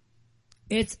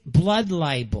 It's blood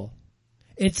libel.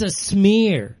 It's a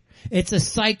smear. It's a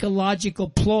psychological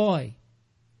ploy.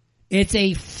 It's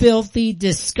a filthy,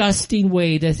 disgusting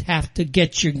way to have to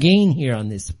get your gain here on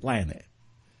this planet.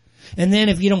 And then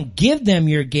if you don't give them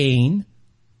your gain,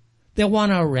 they'll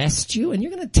want to arrest you, and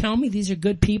you're going to tell me these are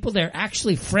good people? They're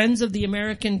actually friends of the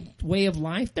American way of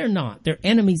life? They're not. They're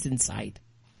enemies inside.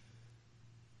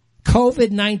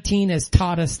 COVID-19 has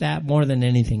taught us that more than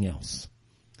anything else.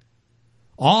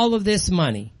 All of this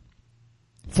money,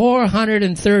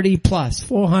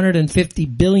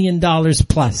 $450 billion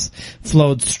plus,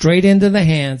 flowed straight into the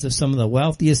hands of some of the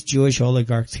wealthiest Jewish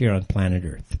oligarchs here on planet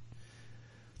Earth.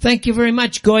 Thank you very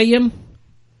much, Goyim.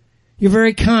 You're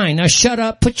very kind. Now shut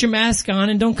up, put your mask on,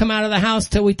 and don't come out of the house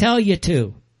till we tell you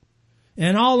to.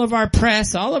 And all of our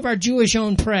press, all of our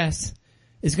Jewish-owned press,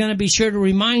 is going to be sure to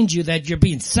remind you that you're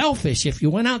being selfish if you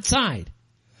went outside.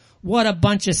 What a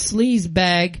bunch of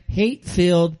sleazebag,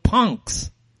 hate-filled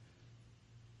punks.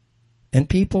 And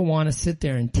people want to sit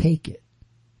there and take it.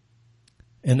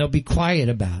 And they'll be quiet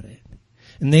about it.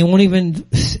 And they won't even,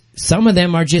 some of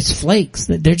them are just flakes.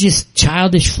 They're just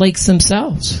childish flakes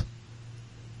themselves.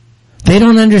 They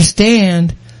don't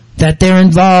understand that they're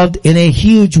involved in a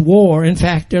huge war. In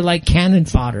fact, they're like cannon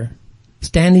fodder,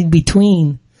 standing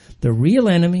between the real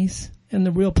enemies and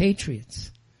the real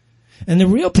patriots. And the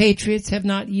real patriots have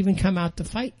not even come out to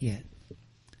fight yet.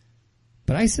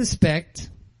 But I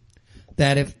suspect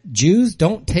that if Jews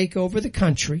don't take over the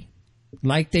country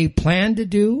like they plan to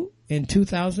do in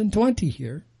 2020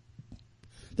 here,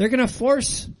 they're going to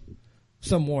force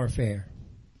some warfare.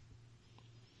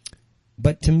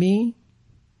 But to me,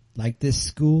 like this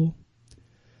school,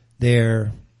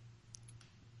 their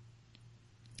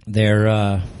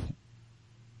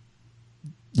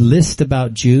list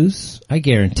about Jews, I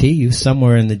guarantee you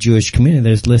somewhere in the Jewish community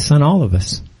there's lists on all of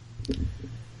us.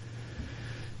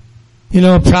 You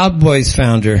know, Proud Boys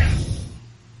founder,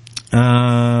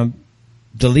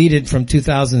 deleted from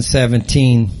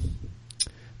 2017,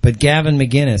 but Gavin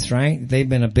McInnes, right? They've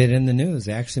been a bit in the news.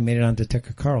 They actually made it on to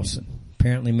Tucker Carlson.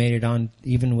 Apparently made it on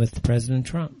even with President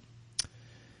Trump.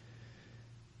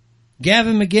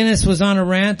 Gavin McInnes was on a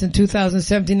rant in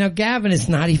 2017. Now, Gavin is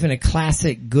not even a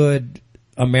classic good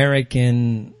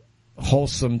American,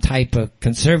 wholesome type of,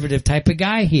 conservative type of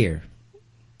guy here.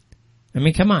 I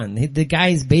mean, come on. The guy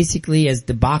is basically as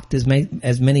debauched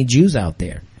as many Jews out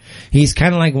there. He's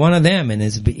kind of like one of them in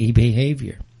his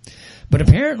behavior. But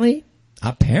apparently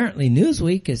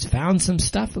Newsweek has found some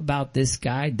stuff about this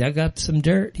guy, dug up some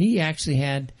dirt. He actually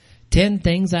had 10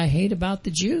 things I hate about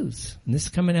the Jews. And this is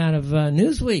coming out of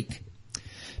Newsweek.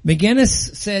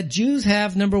 McGinnis said Jews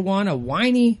have, number one, a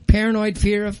whiny, paranoid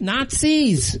fear of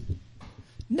Nazis.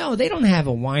 No, they don't have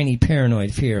a whiny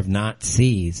paranoid fear of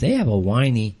Nazis. They have a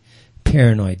whiny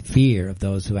paranoid fear of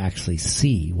those who actually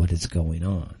see what is going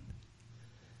on.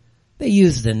 They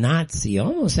use the Nazi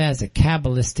almost as a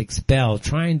Kabbalistic spell,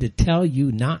 trying to tell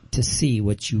you not to see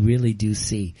what you really do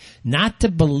see, not to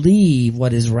believe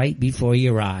what is right before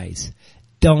your eyes.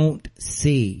 Don't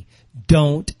see.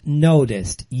 Don't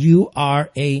notice. You are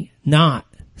a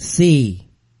Nazi.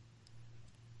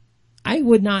 I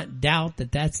would not doubt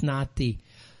that that's not the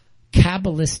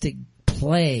Kabbalistic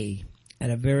play at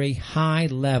a very high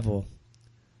level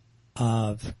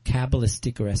of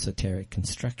Kabbalistic or esoteric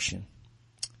construction.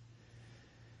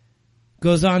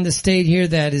 Goes on to state here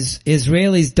that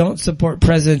Israelis don't support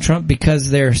President Trump because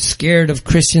they're scared of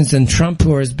Christians and Trump,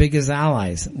 who are as big as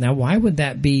allies. Now, why would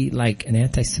that be like an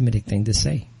anti-Semitic thing to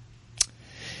say?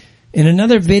 In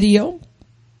another video,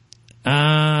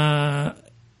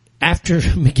 after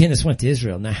McGinnis went to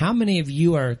Israel. Now, how many of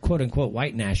you are quote-unquote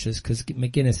white nationalists? Because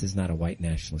McGinnis is not a white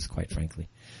nationalist, quite frankly.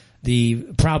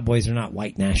 The Proud Boys are not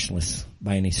white nationalists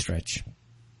by any stretch.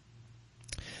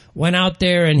 Went out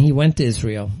there and he went to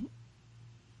Israel.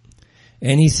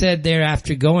 And he said there,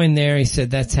 after going there, he said,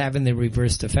 that's having the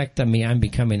reversed effect on me. I'm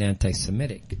becoming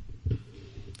anti-Semitic.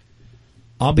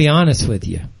 I'll be honest with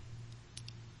you.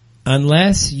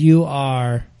 Unless you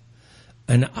are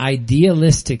an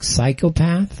idealistic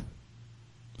psychopath,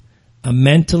 a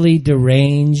mentally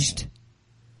deranged,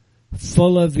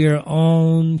 full of your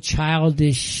own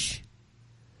childish,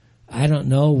 I don't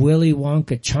know, Willy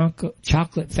Wonka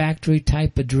chocolate factory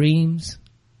type of dreams,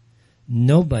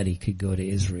 nobody could go to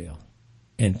Israel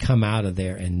and come out of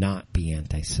there and not be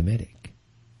anti-Semitic.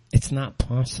 It's not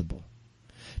possible.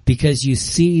 Because you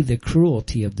see the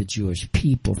cruelty of the Jewish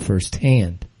people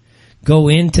firsthand. Go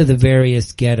into the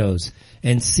various ghettos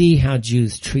and see how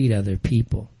Jews treat other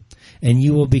people. And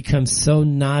you will become so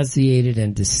nauseated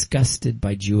and disgusted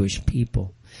by Jewish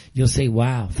people. You'll say,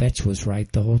 wow, Fetch was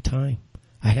right the whole time.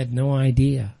 I had no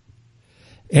idea.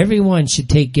 Everyone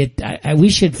should we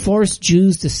should force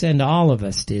Jews to send all of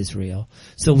us to Israel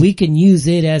so we can use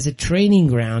it as a training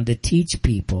ground to teach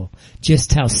people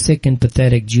just how sick and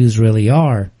pathetic Jews really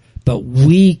are. But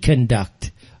we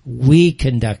conduct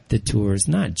the tours,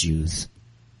 not Jews.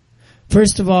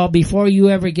 First of all, before you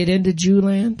ever get into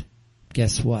Jewland,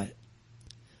 guess what?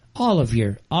 All of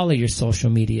your social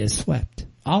media is swept.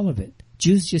 All of it.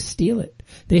 Jews just steal it.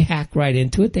 They hack right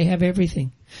into it. They have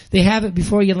everything. They have it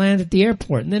before you land at the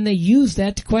airport, and then they use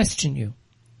that to question you.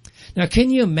 Now, can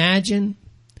you imagine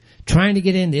trying to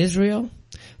get into Israel?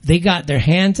 They got their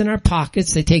hands in our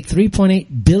pockets. They take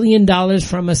 $3.8 billion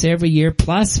from us every year,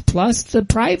 plus the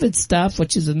private stuff,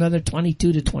 which is another $22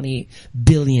 to $28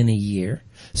 billion a year.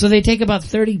 So they take about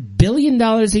 $30 billion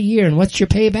a year, and what's your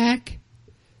payback?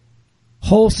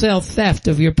 Wholesale theft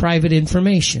of your private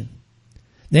information.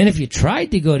 Then if you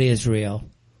tried to go to Israel,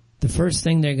 the first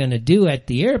thing they're going to do at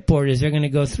the airport is they're going to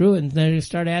go through and they're going to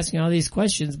start asking all these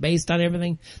questions based on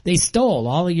everything they stole,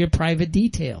 all of your private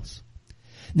details.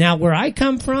 Now, where I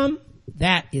come from,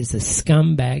 that is a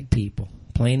scumbag people.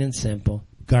 Plain and simple.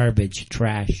 Garbage.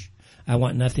 Trash. I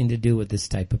want nothing to do with this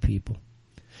type of people.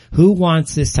 Who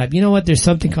wants this type? You know what? There's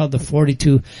something called the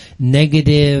 42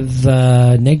 negative,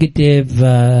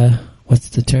 what's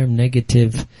the term?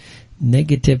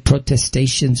 Negative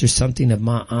protestations or something of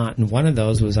my aunt, and one of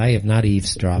those was I have not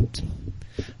eavesdropped.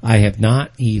 I have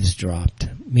not eavesdropped,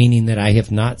 meaning that I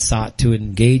have not sought to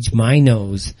engage my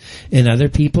nose in other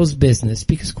people's business,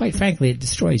 because quite frankly it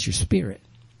destroys your spirit.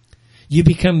 You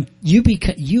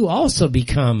also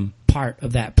become part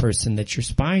of that person that you're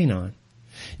spying on.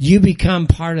 You become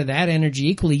part of that energy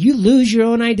equally. You lose your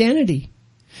own identity.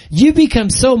 You become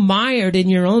so mired in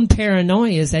your own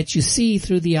paranoias that you see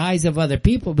through the eyes of other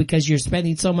people because you're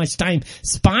spending so much time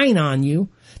spying on you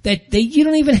that you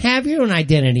don't even have your own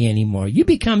identity anymore. You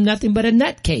become nothing but a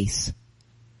nutcase.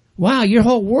 Wow, your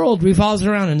whole world revolves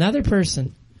around another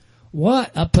person.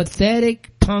 What a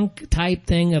pathetic punk type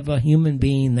thing of a human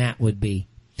being that would be.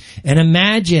 And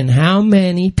imagine how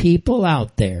many people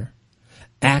out there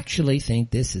actually think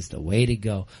this is the way to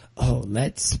go. Oh,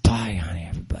 let's spy on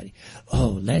everybody.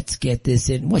 Oh, let's get this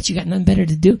in. What, you got nothing better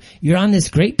to do? You're on this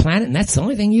great planet and that's the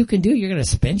only thing you can do? You're going to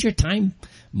spend your time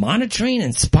monitoring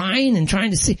and spying and trying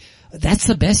to see. That's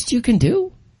the best you can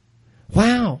do?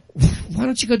 Wow. Why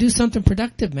don't you go do something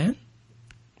productive, man?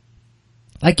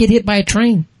 Like get hit by a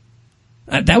train.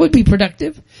 That would be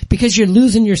productive because you're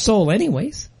losing your soul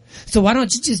anyways. So why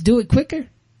don't you just do it quicker?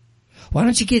 Why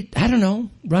don't you get, I don't know,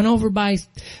 run over by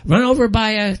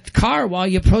a car while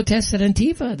you protest at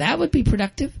Antifa? That would be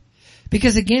productive.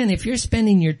 Because again, if you're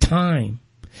spending your time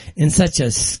in such a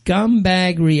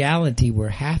scumbag reality where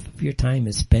half of your time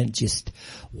is spent just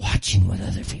watching what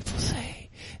other people say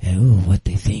and what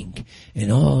they think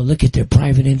and look at their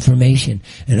private information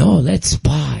and let's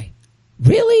spy.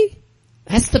 Really?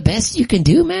 That's the best you can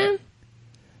do, man?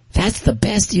 That's the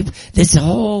best this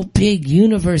whole big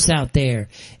universe out there,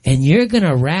 and you're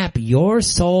gonna wrap your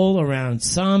soul around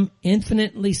some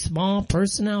infinitely small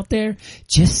person out there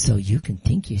just so you can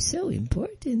think you're so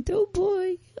important. Oh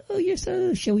boy. Oh, you're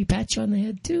so, shall we pat you on the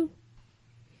head too?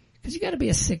 Because you gotta be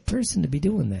a sick person to be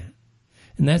doing that.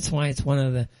 And that's why it's one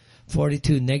of the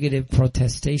 42 negative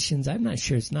protestations. I'm not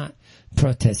sure it's not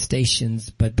protestations,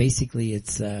 but basically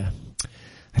it's,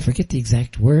 I forget the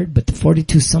exact word, but the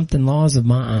 42 something laws of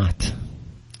Ma'at,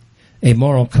 a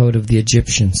moral code of the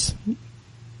Egyptians.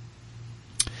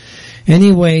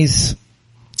 Anyways,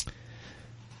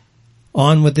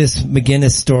 on with this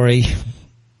McGinnis story.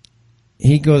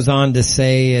 He goes on to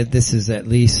say, this is at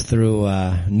least through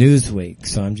Newsweek,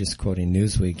 so I'm just quoting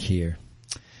Newsweek here.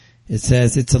 It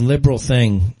says, it's a liberal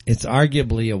thing. It's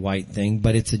arguably a white thing,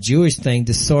 but it's a Jewish thing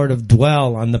to sort of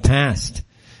dwell on the past.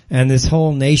 And this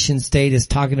whole nation state is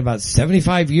talking about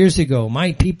 75 years ago,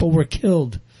 my people were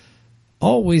killed.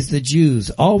 Always the Jews,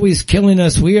 always killing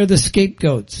us. We are the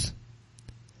scapegoats.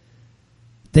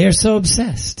 They are so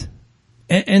obsessed.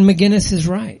 And McGinnis is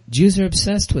right. Jews are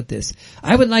obsessed with this.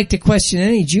 I would like to question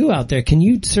any Jew out there. Can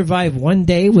you survive one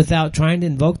day without trying to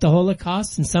invoke the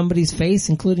Holocaust in somebody's face,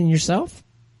 including yourself?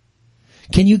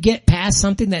 Can you get past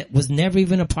something that was never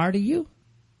even a part of you?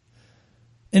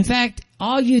 In fact,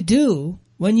 all you do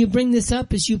when you bring this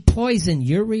up is you poison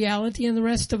your reality and the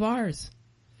rest of ours.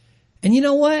 And you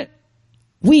know what?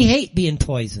 We hate being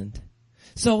poisoned.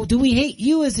 So do we hate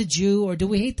you as a Jew, or do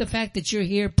we hate the fact that you're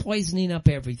here poisoning up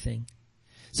everything?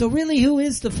 So really, who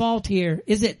is the fault here?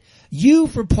 Is it you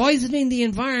for poisoning the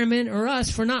environment, or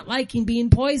us for not liking being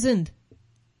poisoned?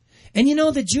 And you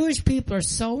know, the Jewish people are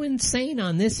so insane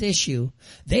on this issue,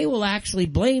 they will actually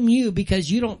blame you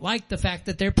because you don't like the fact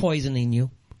that they're poisoning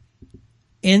you.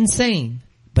 Insane.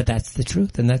 But that's the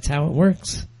truth, and that's how it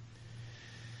works.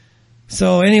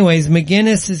 So anyways,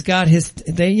 McGinnis has got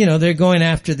they're going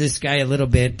after this guy a little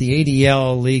bit. The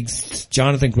ADL League's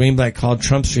Jonathan Greenblatt called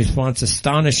Trump's response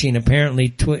astonishing. Apparently,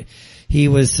 Proud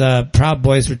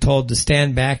Boys were told to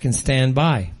stand back and stand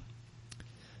by.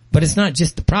 But it's not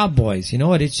just the Proud Boys. You know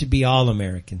what? It should be all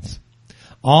Americans.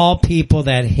 All people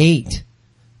that hate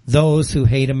those who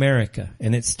hate America.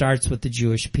 And it starts with the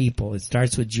Jewish people. It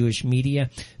starts with Jewish media,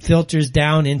 filters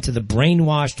down into the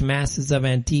brainwashed masses of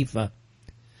Antifa.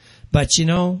 But you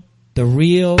know, the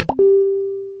real,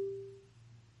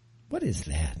 what is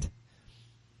that?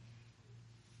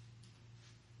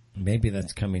 Maybe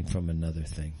that's coming from another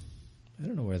thing. I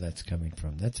don't know where that's coming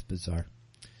from. That's bizarre.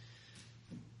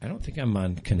 I don't think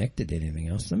I'm connected to anything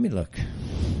else. Let me look.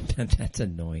 That's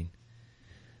annoying.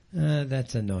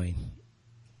 That's annoying.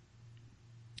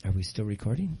 Are we still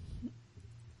recording?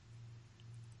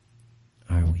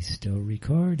 Are we still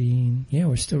recording? Yeah,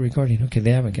 we're still recording. Okay,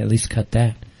 they haven't at least cut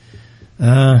that.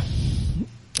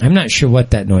 I'm not sure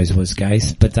what that noise was,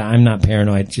 guys, but I'm not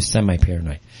paranoid, just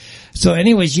semi-paranoid. So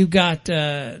anyways, you got,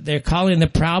 they're calling the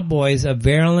Proud Boys a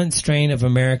virulent strain of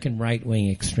American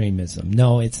right-wing extremism.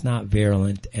 No, it's not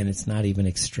virulent, and it's not even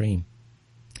extreme.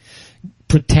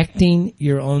 Protecting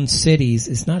your own cities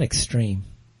is not extreme.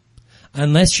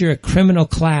 Unless you're a criminal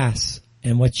class,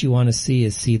 and what you want to see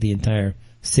is the entire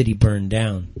city burned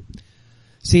down.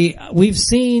 See, we've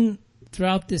seen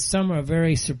throughout this summer a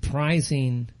very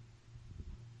surprising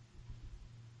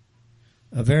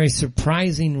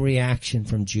reaction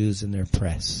from Jews in their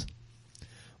press.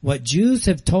 What Jews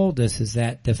have told us is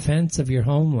that defense of your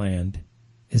homeland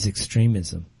is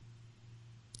extremism.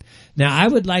 Now, I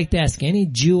would like to ask any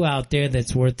Jew out there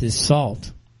that's worth his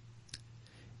salt,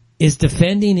 is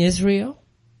defending Israel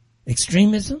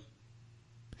extremism?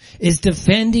 Is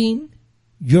defending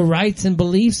your rights and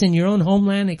beliefs in your own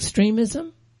homeland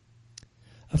extremism?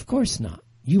 Of course not.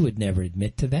 You would never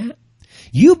admit to that.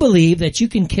 You believe that you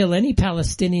can kill any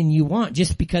Palestinian you want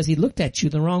just because he looked at you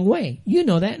the wrong way. You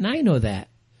know that, and I know that.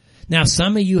 Now,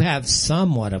 some of you have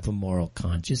somewhat of a moral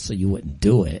conscience, so you wouldn't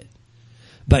do it.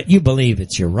 But you believe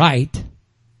it's your right.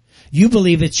 You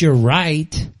believe it's your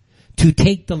right to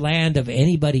take the land of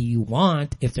anybody you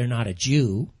want if they're not a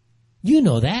Jew. You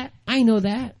know that. I know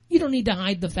that. You don't need to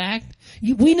hide the fact.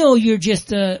 We know you're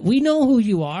just we know who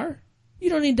you are. You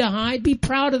don't need to hide. Be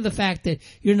proud of the fact that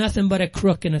you're nothing but a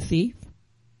crook and a thief.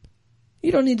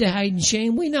 You don't need to hide and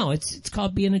shame. We know it's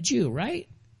called being a Jew, right?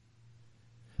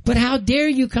 But how dare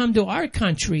you come to our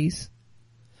countries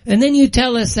and then you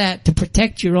tell us that to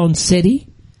protect your own city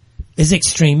is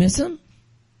extremism?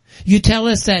 You tell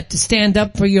us that to stand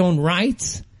up for your own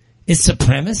rights is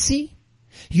supremacy.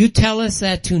 You tell us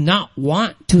that to not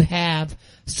want to have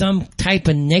some type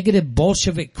of negative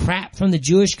Bolshevik crap from the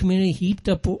Jewish community heaped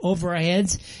up over our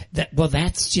heads,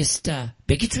 that's just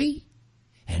bigotry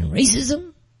and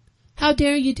racism. How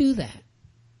dare you do that?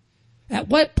 At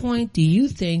what point do you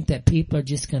think that people are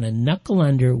just going to knuckle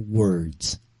under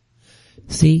words?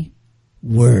 See?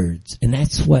 Words. And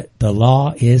that's what the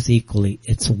law is equally.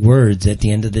 It's words at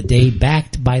the end of the day,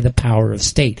 backed by the power of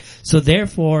state. So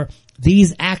therefore,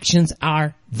 these actions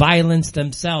are violence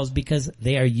themselves because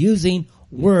they are using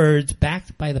words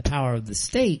backed by the power of the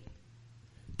state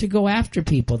to go after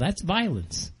people. That's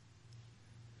violence.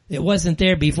 It wasn't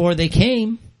there before they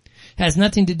came. It has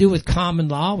nothing to do with common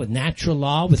law, with natural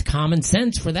law, with common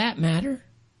sense for that matter.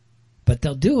 But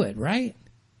they'll do it, right?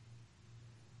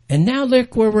 And now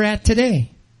look where we're at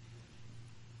today.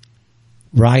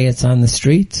 Riots on the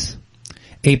streets.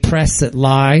 A press that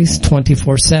lies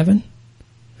 24/7.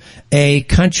 A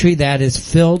country that is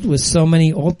filled with so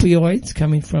many opioids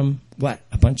coming from, what?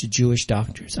 A bunch of Jewish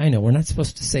doctors. I know, we're not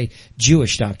supposed to say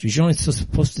Jewish doctors. You're only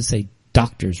supposed to say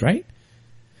doctors, right?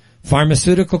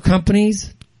 Pharmaceutical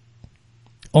companies.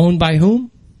 Owned by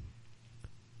whom?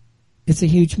 It's a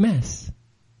huge mess.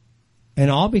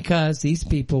 And all because these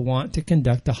people want to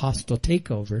conduct a hostile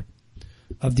takeover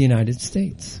of the United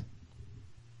States.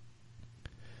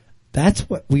 That's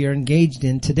what we are engaged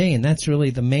in today, and that's really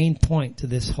the main point to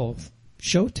this whole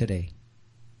show today.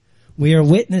 We are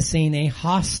witnessing a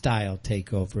hostile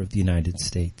takeover of the United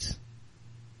States.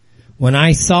 When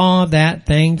I saw that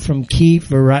thing from Keith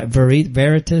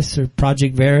Veritas or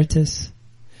Project Veritas,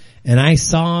 and I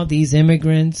saw these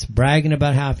immigrants bragging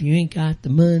about how if you ain't got the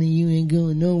money, you ain't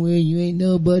going nowhere, you ain't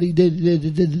nobody,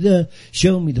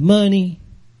 show me the money.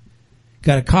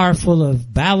 Got a car full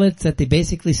of ballots that they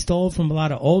basically stole from a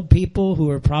lot of old people who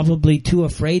were probably too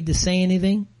afraid to say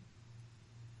anything.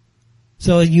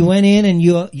 So you went in and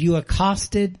you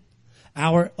accosted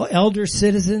our elder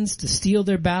citizens to steal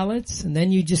their ballots, and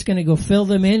then you're just going to go fill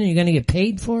them in and you're going to get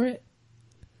paid for it?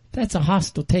 That's a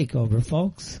hostile takeover,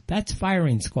 folks. That's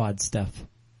firing squad stuff.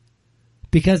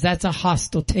 Because that's a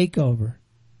hostile takeover.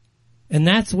 And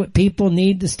that's what people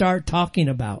need to start talking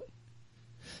about.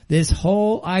 This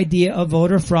whole idea of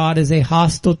voter fraud is a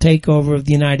hostile takeover of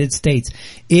the United States.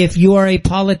 If you are a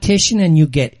politician and you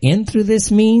get in through this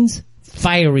means,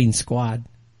 firing squad.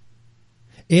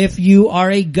 If you are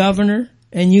a governor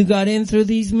and you got in through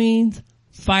these means,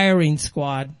 firing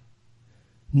squad.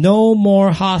 No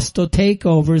more hostile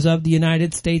takeovers of the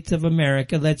United States of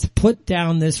America. Let's put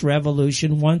down this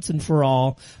revolution once and for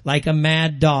all, like a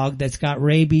mad dog that's got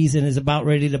rabies and is about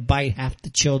ready to bite half the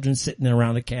children sitting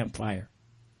around a campfire.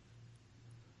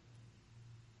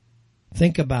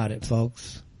 Think about it,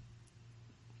 folks.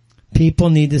 People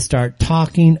need to start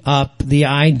talking up the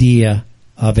idea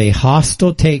of a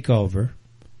hostile takeover,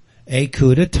 a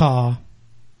coup d'etat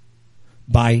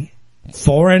by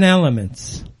foreign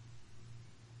elements.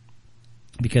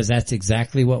 Because that's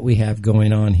exactly what we have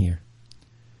going on here.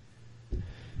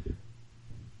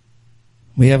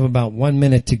 We have about 1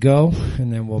 minute to go,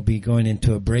 and then we'll be going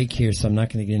into a break here, so I'm not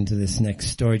going to get into this next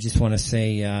story. Just want to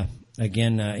say,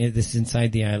 again, this is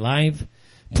Inside the Eye Live,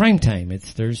 prime time.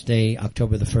 It's Thursday,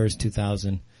 October the 1st,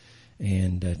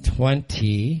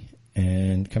 2020,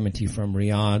 and coming to you from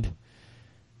Riyadh.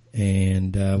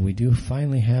 And we do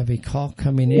finally have a call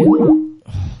coming in. Oh,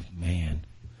 man.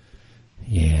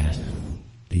 Yeah.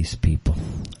 These people.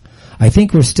 I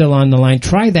think we're still on the line.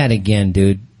 Try that again,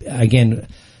 dude. Again,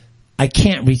 I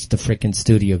can't reach the frickin'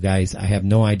 studio, guys. I have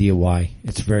no idea why.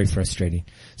 It's very frustrating.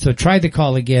 So try the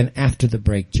call again after the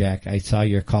break, Jack. I saw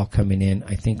your call coming in.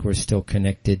 I think we're still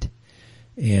connected.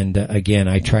 And again,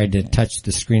 I tried to touch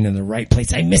the screen in the right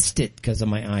place. I missed it because of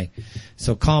my eye.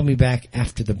 So call me back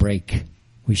after the break.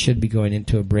 We should be going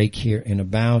into a break here in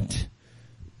about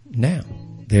now.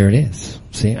 There it is.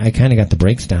 See, I kind of got the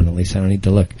breaks down, at least I don't need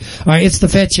to look. All right, it's The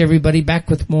Fetch, everybody. Back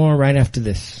with more right after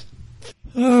this.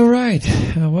 All right,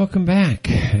 welcome back.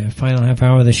 Final half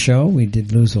hour of the show. We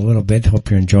did lose a little bit. Hope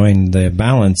you're enjoying the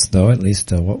balance, though, at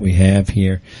least what we have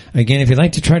here. Again, if you'd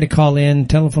like to try to call in,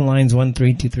 telephone lines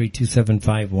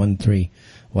 1-323-275-1314.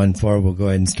 We'll go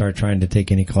ahead and start trying to take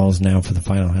any calls now for the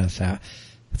final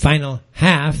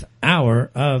half hour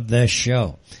of the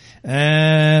show.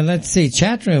 Let's see.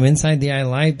 Chat room,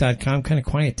 InsideTheEyeLive.com. Kind of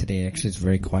quiet today. Actually, it's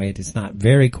very quiet. It's not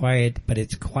very quiet, but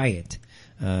it's quiet.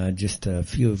 Just a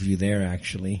few of you there,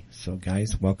 actually. So,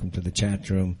 guys, welcome to the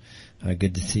chat room.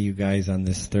 Good to see you guys on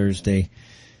this Thursday.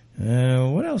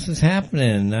 What else is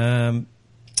happening?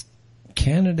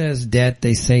 Canada's debt,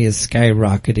 they say, is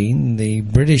skyrocketing. The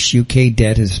British UK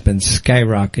debt has been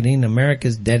skyrocketing.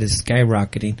 America's debt is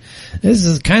skyrocketing. This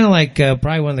is kind of like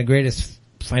probably one of the greatest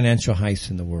financial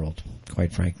heists in the world.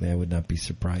 Quite frankly, I would not be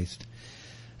surprised.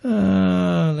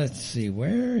 Let's see.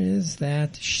 Where is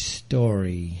that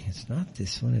story? It's not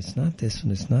this one. It's not this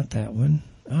one. It's not that one.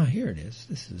 Here it is.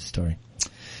 This is the story.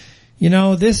 You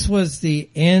know, this was the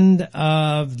end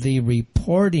of the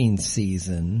reporting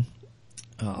season.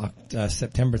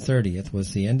 September 30th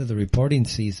was the end of the reporting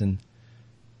season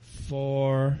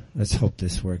for, let's hope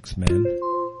this works, man.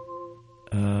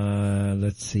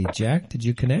 Let's see. Jack, did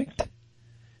you connect?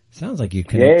 Sounds like you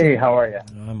connected. Hey, how are you?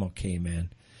 I'm okay,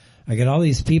 man. I got all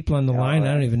these people on the line.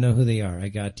 I don't even know who they are. I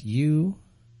got you.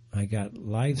 I got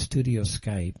Live Studio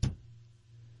Skype.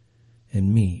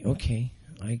 And me. Okay.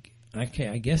 I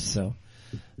guess so.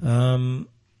 I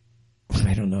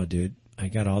don't know, dude. I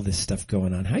got all this stuff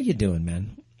going on. How you doing,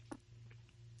 man?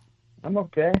 I'm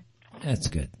okay. That's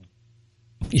good.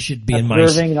 You should be in my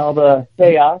observing all the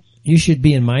chaos. You should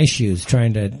be in my shoes,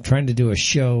 trying to do a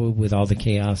show with all the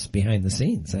chaos behind the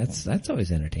scenes. That's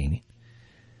always entertaining.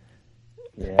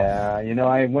 Yeah, you know,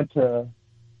 I went to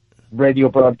radio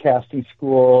broadcasting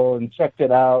school and checked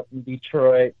it out in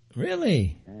Detroit.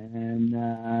 Really? And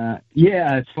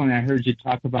yeah, it's funny. I heard you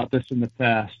talk about this in the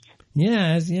past.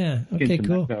 Yeah. Okay,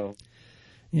 cool.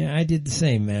 Yeah, I did the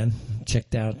same, man.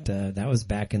 Checked out, that was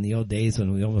back in the old days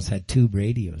when we almost had tube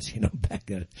radios, you know,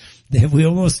 we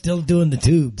almost still doing the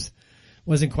tubes.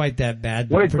 Wasn't quite that bad.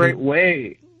 What a great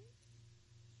way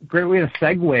to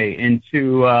segue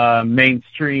into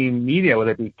mainstream media,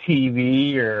 whether it be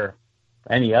TV or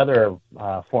any other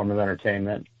form of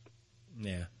entertainment.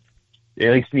 Yeah.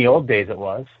 At least in the old days it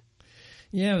was.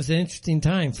 Yeah, it was an interesting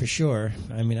time for sure.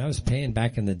 I mean, I was paying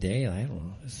back in the day, I don't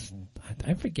know,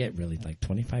 I forget really, like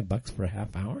 $25 for a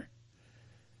half hour,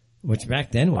 which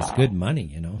back then was good money,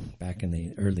 you know, back in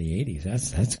the early 80s.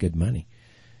 That's good money.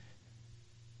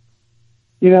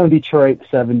 You know, Detroit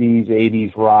 70s,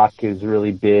 80s rock is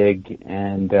really big,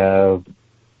 and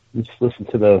just listen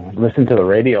to the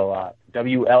radio a lot.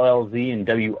 WLLZ and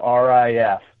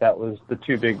WRIF, that was the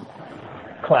two big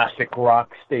classic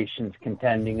rock stations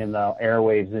contending in the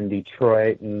airwaves in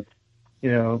Detroit, and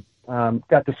you know,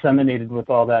 got disseminated with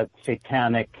all that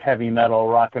satanic heavy metal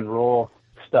rock and roll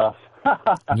stuff.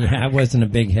 Yeah, I wasn't a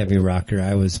big heavy rocker.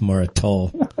 I was more a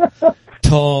Toll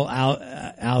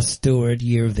Al Stewart,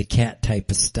 Year of the Cat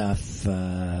type of stuff.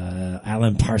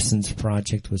 Alan Parsons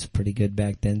Project was pretty good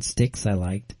back then. Styx I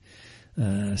liked.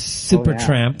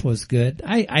 Supertramp was good.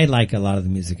 I like a lot of the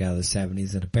music out of the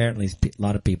 70s, and apparently a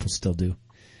lot of people still do.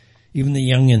 Even the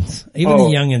youngins. The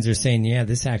youngins are saying, yeah,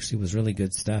 this actually was really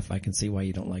good stuff. I can see why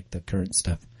you don't like the current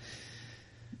stuff.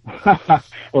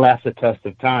 Well, that's the test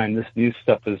of time. This new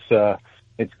stuff is,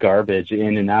 it's garbage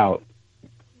in and out.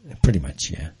 Pretty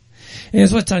much, yeah.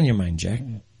 Here's what's on your mind, Jack.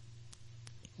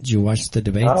 Did you watch the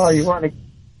debates?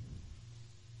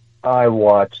 I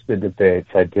watched the debates.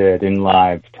 I did in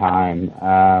live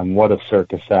time. What a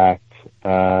circus act.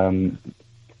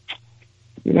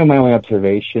 You know, my only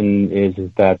observation is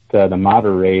that the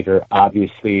moderator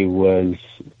obviously was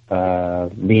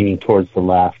leaning towards the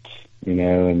left, you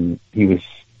know, and he was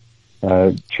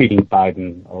treating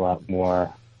Biden a lot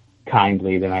more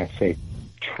kindly than I say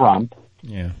Trump.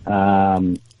 Yeah.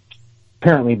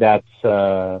 Apparently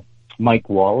that's Mike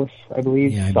Wallace, I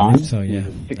believe. Yeah, I believe so, yeah.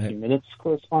 60 Minutes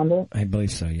correspondent. I believe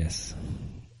so, yes.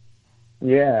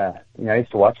 Yeah. You know, I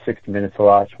used to watch 60 Minutes a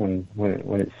lot when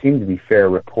it seemed to be fair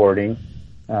reporting.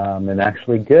 And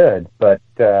actually good, but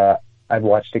I've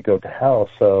watched it go to hell,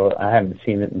 so I haven't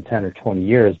seen it in 10 or 20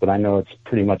 years, but I know it's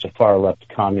pretty much a far-left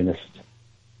communist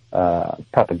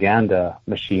propaganda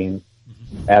machine,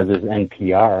 as is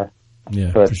NPR.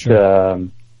 Yeah, but for sure.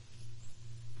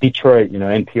 Detroit, you know,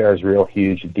 NPR is real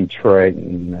huge in Detroit,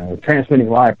 and transmitting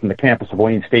live from the campus of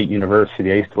Wayne State University.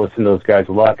 I used to listen to those guys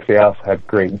a lot because they also had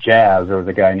great jazz. There was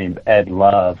a guy named Ed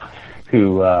Love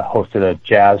who hosted a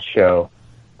jazz show.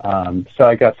 So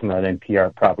I got some of that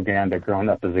NPR propaganda growing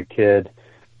up as a kid,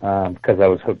 because I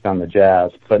was hooked on the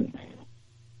jazz. But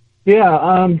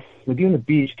yeah, Laguna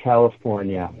Beach,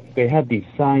 California, they had these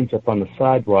signs up on the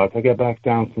sidewalk. I got back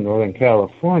down from Northern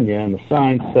California, and the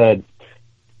sign said,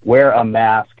 "Wear a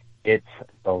mask, it's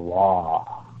the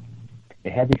law." They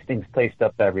had these things placed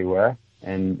up everywhere,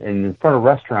 and in front of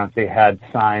restaurants they had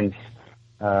signs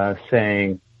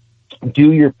saying,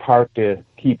 "Do your part to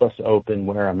keep us open,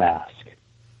 wear a mask."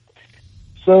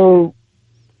 So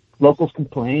locals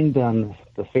complained on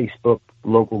the Facebook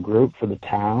local group for the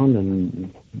town,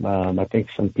 and I think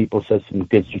some people said some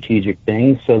good strategic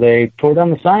things. So they tore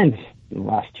down the signs in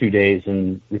the last 2 days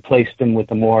and replaced them with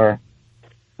a more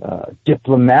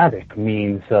diplomatic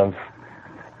means of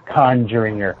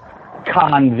conjuring or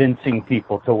convincing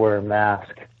people to wear a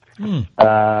mask.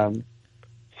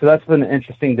 So that's been an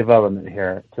interesting development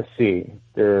here to see.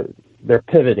 They're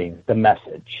pivoting the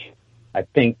message. I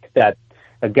think that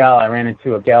I ran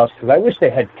into a gal, because I wish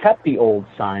they had kept the old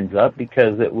signs up,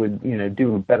 because it would,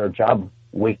 do a better job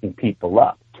waking people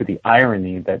up to the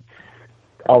irony that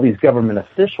all these government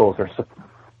officials are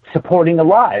supporting a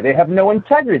lie. They have no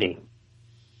integrity.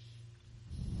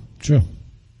 True.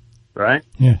 Right?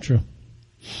 Yeah, true.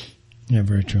 Yeah,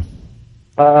 very true.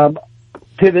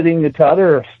 Pivoting to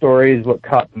other stories, what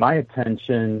caught my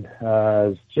attention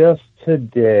is just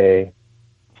today,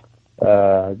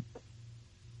 Gavin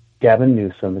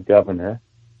Newsom, the governor,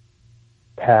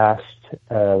 passed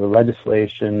the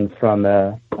legislation from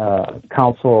a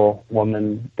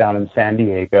councilwoman down in San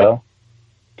Diego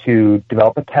to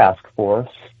develop a task force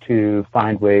to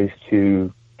find ways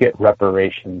to get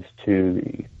reparations to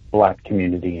the black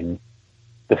community in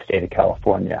the state of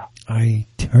California. I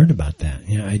heard about that.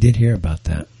 Yeah, I did hear about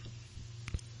that.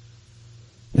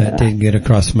 That did get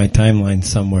across my timeline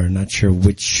somewhere. Not sure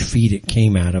which feed it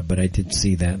came out of, but I did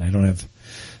see that. I don't have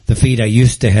the feed I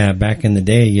used to have back in the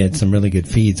day. You had some really good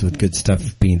feeds with good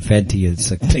stuff being fed to you.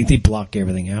 It's like they block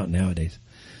everything out nowadays.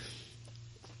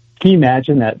 Can you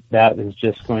imagine that is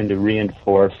just going to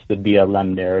reinforce the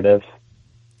BLM narrative?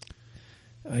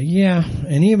 Yeah,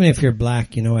 and even if you're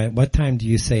black, at what time do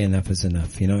you say enough is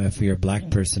enough? If you're a black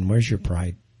person, where's your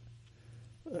pride?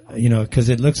 Because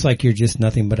it looks like you're just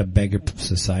nothing but a beggar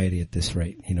society at this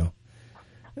rate,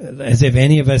 As if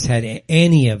any of us had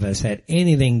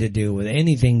anything to do with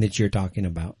anything that you're talking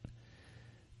about.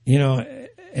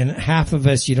 And half of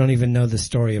us, you don't even know the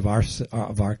story of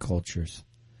our cultures.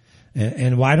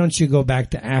 And why don't you go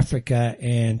back to Africa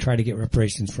and try to get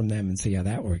reparations from them and see how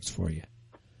that works for you?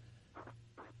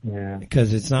 Yeah.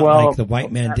 Because it's not like the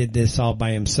white man did this all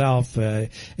by himself.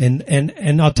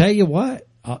 And I'll tell you what,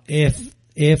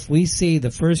 if we see the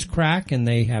first crack and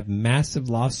they have massive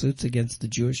lawsuits against the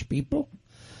Jewish people,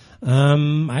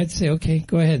 I'd say, okay,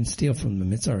 go ahead and steal from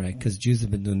them. It's all right, because Jews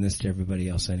have been doing this to everybody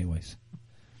else anyways.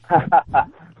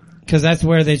 Because that's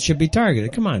where they should be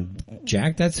targeted. Come on,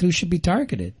 Jack, that's who should be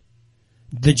targeted.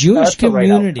 The Jewish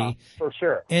community, right, for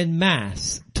sure. En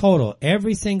masse, total,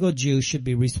 every single Jew should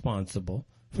be responsible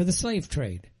for the slave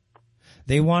trade.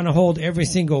 They want to hold every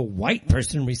single white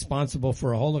person responsible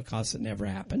for a Holocaust that never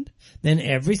happened. Then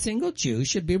every single Jew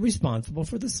should be responsible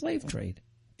for the slave trade.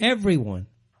 Everyone.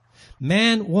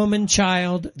 Man, woman,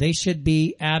 child, they should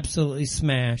be absolutely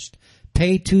smashed.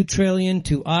 Pay $2 trillion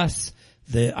to us.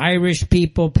 The Irish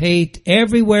people paid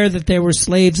everywhere that there were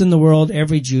slaves in the world.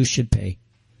 Every Jew should pay.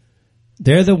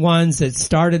 They're the ones that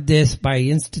started this by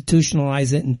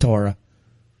institutionalizing it in Torah.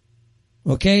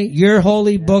 Okay? Your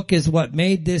holy book is what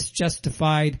made this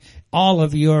justified. All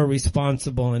of you are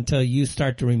responsible until you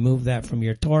start to remove that from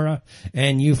your Torah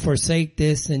and you forsake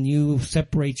this and you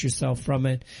separate yourself from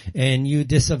it and you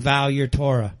disavow your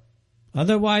Torah.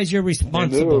 Otherwise, you're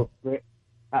responsible.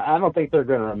 I don't think they're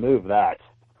going to remove that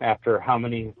after how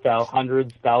many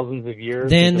hundreds, thousands of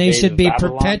years. Then they should be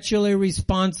perpetually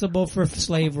responsible for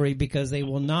slavery because they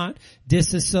will not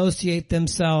disassociate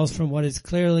themselves from what is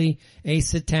clearly a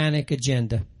satanic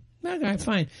agenda. Okay,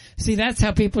 fine. See, that's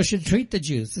how people should treat the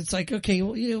Jews. It's like, okay,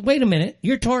 well, wait a minute.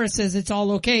 Your Torah says it's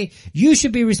all okay. You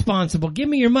should be responsible. Give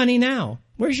me your money now.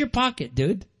 Where's your pocket,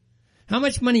 dude? How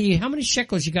much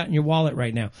shekels you got in your wallet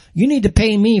right now? You need to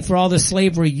pay me for all the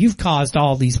slavery you've caused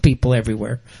all these people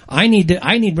everywhere. I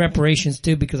need reparations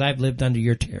too because I've lived under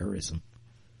your terrorism.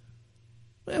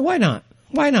 Why not?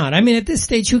 Why not? I mean, at this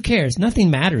stage, who cares? Nothing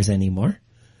matters anymore.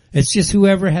 It's just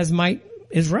whoever has might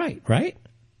is right, right?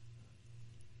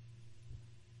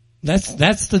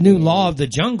 That's the new law of the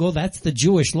jungle. That's the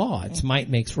Jewish law. It's might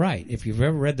makes right. If you've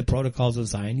ever read the Protocols of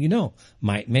Zion, you know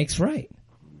might makes right.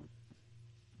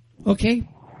 Okay,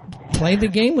 play the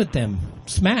game with them.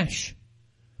 Smash.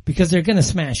 Because they're going to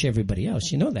smash everybody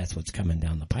else. You know that's what's coming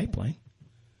down the pipeline.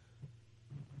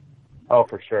 Oh,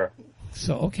 for sure.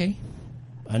 So, okay,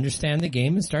 understand the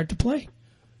game and start to play.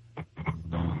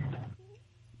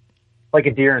 Like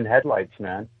a deer in headlights,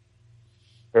 man.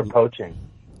 They're poaching.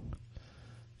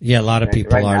 Yeah, a lot of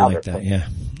people right are like that, yeah.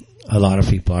 A lot of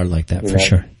people are like that, for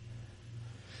sure.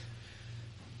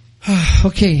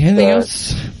 Okay, anything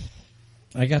else?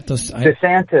 I got those.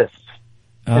 DeSantis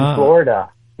in Florida.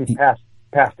 He passed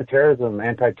the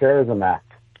anti-terrorism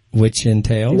act. Which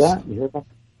entails? You hear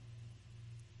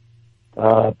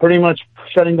that? Pretty much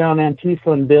shutting down Antifa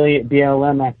and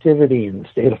BLM activity in the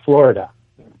state of Florida.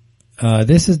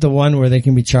 This is the one where they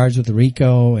can be charged with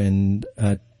RICO and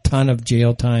a ton of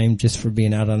jail time just for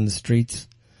being out on the streets.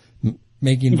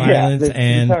 making violence,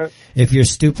 and if you're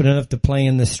stupid enough to play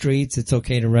in the streets, it's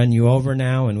okay to run you over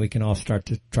now, and we can all start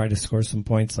to try to score some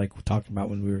points like we talked about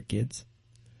when we were kids.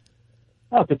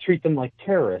 Oh, to treat them like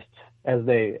terrorists, as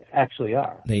they actually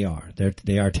are. They are.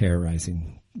 They are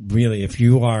terrorizing. Really, if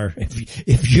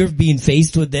you're being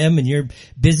faced with them and your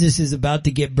business is about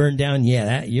to get burned down,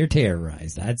 you're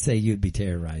terrorized. I'd say you'd be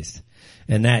terrorized.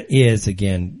 And that is,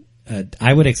 again,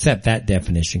 I would accept that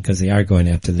definition because they are going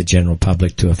after the general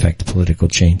public to affect political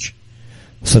change.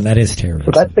 So that is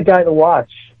terrorism. So that's the guy to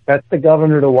watch. That's the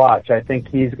governor to watch. I think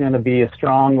he's going to be a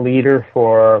strong leader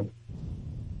for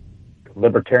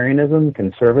libertarianism,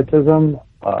 conservatism,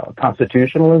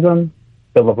 constitutionalism,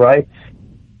 Bill of Rights.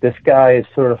 This guy is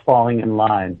sort of falling in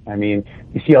line. I mean,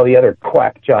 you see all the other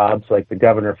quack jobs, like the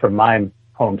governor from my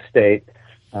home state,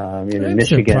 I'm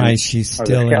Michigan, surprised she's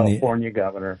still the California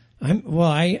governor.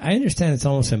 I understand it's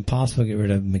almost impossible to get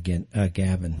rid of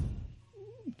Gavin.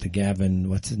 The Gavin,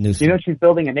 what's the new? You know she's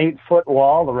building an 8-foot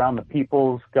wall around the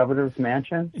people's governor's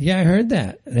mansion? Yeah, I heard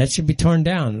that. That should be torn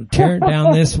down. Tear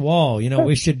down this wall. You know,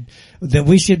 we should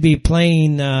be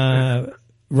playing,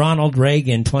 Ronald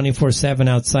Reagan 24/7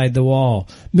 outside the wall.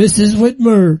 Mrs.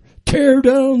 Whitmer, tear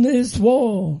down this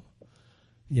wall.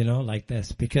 You know, like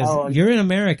this. Because you're in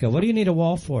America. What do you need a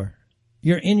wall for?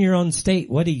 You're in your own state.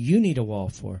 What do you need a wall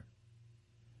for?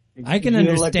 I can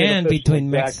understand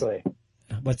between exactly.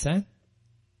 What's that?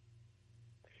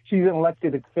 She's an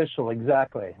elected official,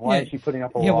 exactly. Why is she putting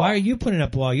up a wall? Yeah, why are you putting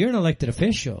up a wall? You're an elected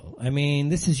official. I mean,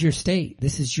 this is your state.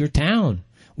 This is your town.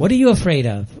 What are you afraid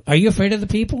of? Are you afraid of the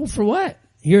people? For what?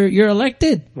 You're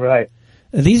elected. Right.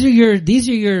 These are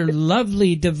your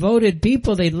lovely, devoted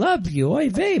people. They love you.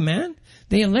 Oy vey, man.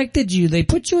 They elected you. They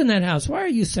put you in that house. Why are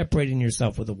you separating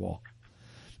yourself with a wall?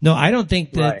 No, I don't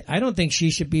think that, right. I don't think she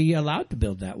should be allowed to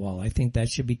build that wall. I think that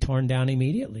should be torn down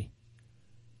immediately.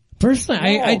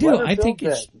 Personally, no, I do. I think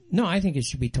I think it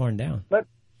should be torn down. But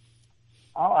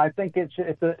I think it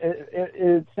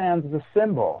stands as a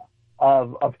symbol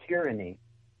of tyranny,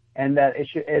 and that it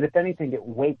should. If anything, it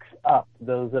wakes up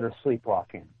those that are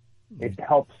sleepwalking. It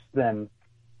helps them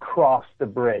cross the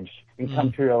bridge and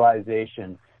come to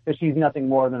realization that she's nothing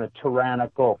more than a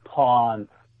tyrannical pawn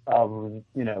of,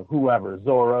 whoever,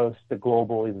 Soros, the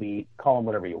global elite, call them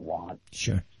whatever you want.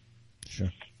 Sure.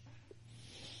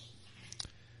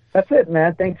 That's it,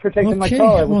 man. Thanks for taking my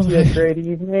call. I wish you a great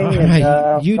evening. All right.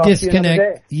 And, you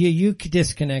disconnect. You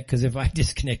disconnect, because if I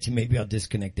disconnect you, maybe I'll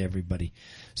disconnect everybody.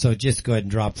 So just go ahead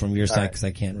and drop from your side, because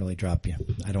I can't really drop you.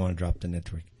 I don't want to drop the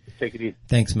network. Take it easy.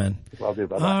 Thanks, man. Well, do.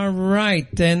 Bye-bye. All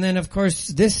right. And then, of course,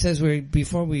 this says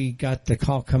before we got the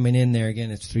call coming in there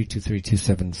again, it's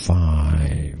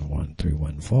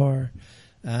 323-275-1314.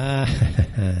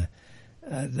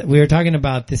 We were talking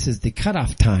about this is the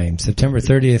cutoff time. September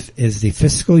 30th is the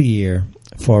fiscal year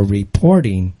for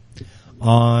reporting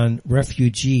on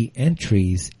refugee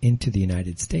entries into the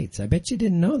United States. I bet you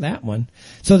didn't know that one.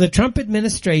 So the Trump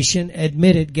administration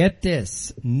admitted, get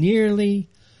this, nearly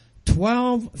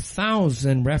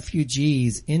 12,000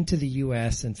 refugees into the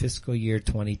U.S. in fiscal year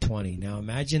 2020. Now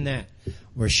imagine that.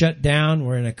 We're shut down.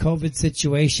 We're in a COVID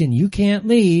situation. You can't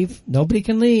leave. Nobody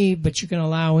can leave, but you can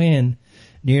allow in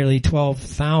nearly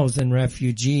 12,000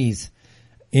 refugees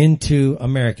into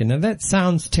America. Now that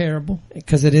sounds terrible,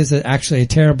 because it is actually a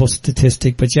terrible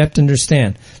statistic, but you have to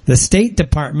understand the State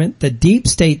Department, the deep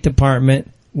State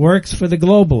Department, works for the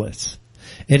globalists.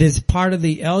 It is part of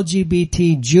the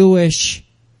LGBT Jewish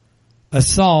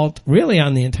assault really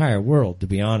on the entire world, to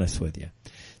be honest with you.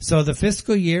 So the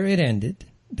fiscal year it ended,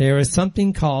 there is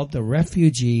something called the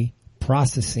Refugee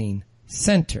Processing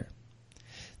Center.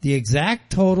 The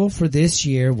exact total for this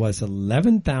year was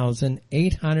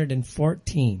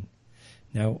 11,814.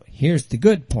 Now, here's the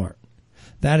good part.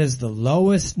 That is the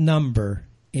lowest number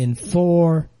in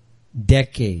 4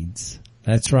 decades.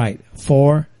 That's right,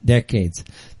 4 decades.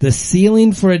 The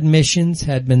ceiling for admissions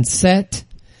had been set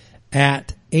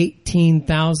at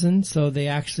 18,000, so they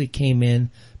actually came in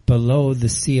below the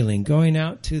ceiling. Going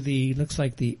out to looks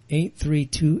like the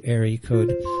 832 area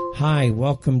code. Hi,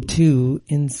 welcome to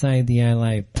Inside the Eye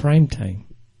Live Primetime.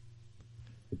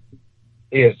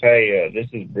 Yes, hey, this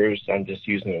is Bruce. I'm just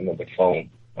using another phone.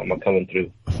 I'm coming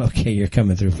through. Okay, you're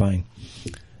coming through fine.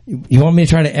 You want me to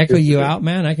try to echo you out,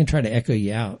 man? I can try to echo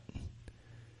you out.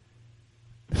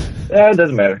 It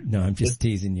doesn't matter. No, I'm just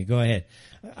teasing you. Go ahead.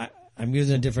 I'm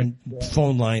using a different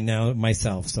phone line now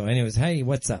myself. So anyways, hey,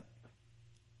 what's up?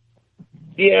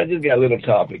 Yeah, I just got a little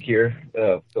topic here.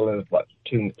 Still in about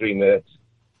 2-3 minutes.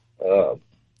 I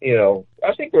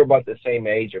think we're about the same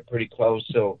age or pretty close.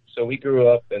 So we grew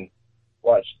up and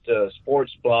watched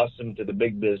sports blossom to the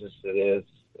big business it is.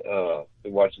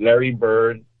 We watched Larry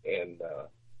Bird,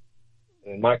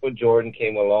 and Michael Jordan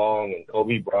came along and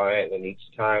Kobe Bryant, and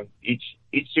each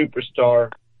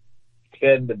superstar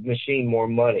fed the machine more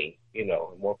money,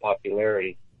 more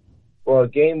popularity. Well,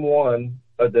 game one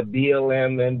of the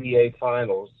BLM NBA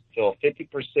finals fell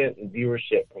 50% in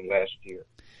viewership from last year.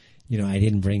 I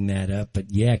didn't bring that up, but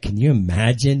yeah, can you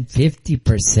imagine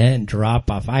 50%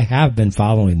 drop off? I have been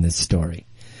following this story.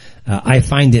 I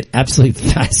find it absolutely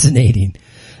fascinating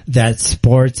that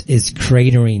sports is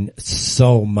cratering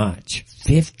so much.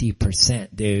 50%,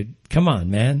 dude. Come on,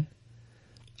 man.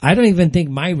 I don't even think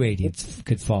my ratings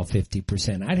could fall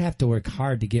 50%. I'd have to work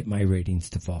hard to get my ratings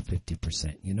to fall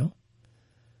 50%,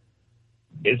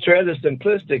 It's rather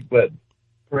simplistic, but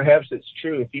perhaps it's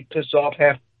true. If you piss off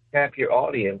half your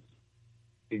audience,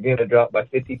 you're going to drop by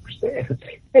 50%.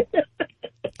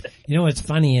 What's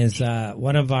funny is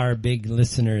one of our big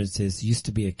listeners used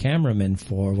to be a cameraman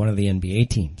for one of the NBA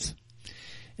teams.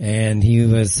 And he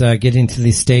was getting to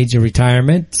the stage of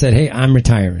retirement, said, "Hey, I'm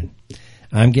retiring.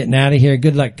 I'm getting out of here.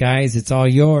 Good luck, guys. It's all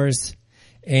yours."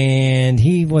 And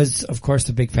he was, of course,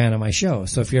 a big fan of my show.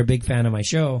 So if you're a big fan of my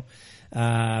show,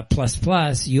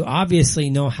 plus, you obviously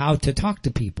know how to talk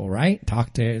to people, right?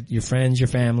 Talk to your friends, your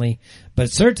family,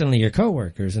 but certainly your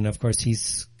coworkers. And of course,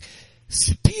 he's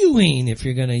spewing, if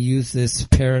you're going to use this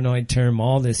paranoid term,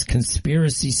 all this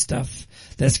conspiracy stuff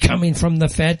that's coming from the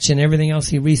fetch and everything else.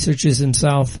 He researches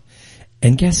himself.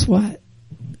 And guess what?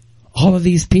 All of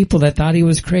these people that thought he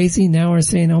was crazy now are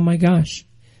saying, "Oh my gosh,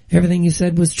 everything you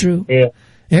said was true." Yeah.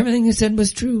 Everything you said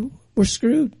was true. We're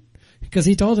screwed. Because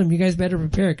he told them, "You guys better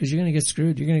prepare because you're going to get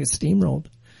screwed. You're going to get steamrolled."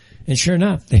 And sure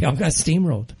enough, they all got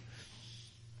steamrolled.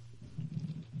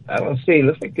 I don't see. It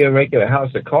looks like they're making a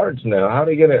house of cards now. How are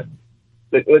they going to?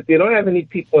 Look, they don't have any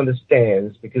people in the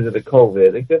stands because of the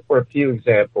COVID, except for a few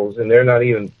examples, and they're not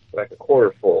even like a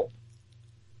quarter full.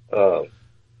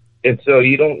 And so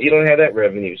you don't have that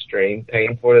revenue stream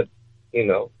paying for the,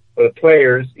 for the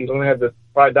players. You don't have the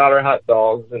 $5 hot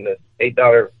dogs and the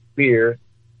 $8 beer,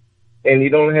 and you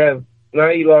don't have.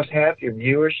 Now you lost half your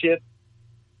viewership.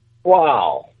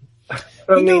 Wow.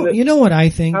 You know what I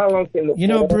think? How long can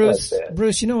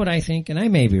Bruce, you know what I think? And I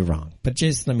may be wrong, but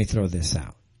just let me throw this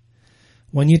out.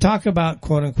 When you talk about,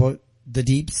 quote unquote, the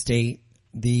deep state,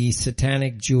 the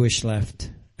satanic Jewish left,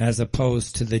 as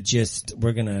opposed to the just,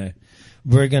 we're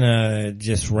gonna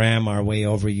just ram our way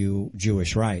over you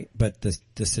Jewish right. But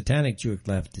the satanic Jewish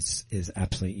left is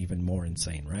absolutely even more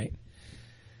insane, right?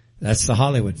 That's the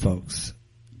Hollywood folks.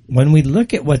 When we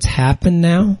look at what's happened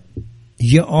now,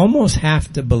 you almost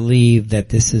have to believe that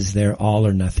this is their all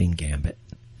or nothing gambit.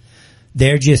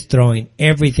 They're just throwing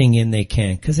everything in they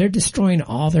can because they're destroying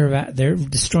all their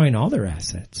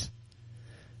assets.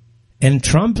 And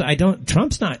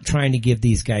Trump's not trying to give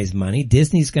these guys money.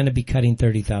 Disney's going to be cutting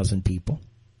 30,000 people.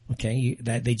 Okay.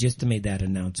 They just made that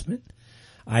announcement.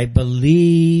 I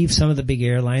believe some of the big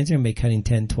airlines are going to be cutting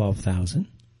 10, 12,000.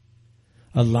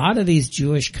 A lot of these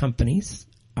Jewish companies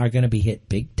are going to be hit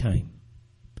big time.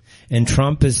 And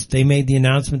they made the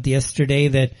announcement yesterday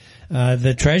that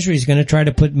the Treasury is going to try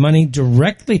to put money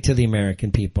directly to the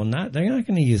American people. They're not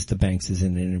going to use the banks as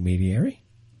an intermediary.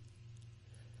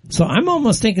 So I'm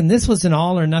almost thinking this was an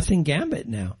all or nothing gambit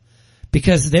now,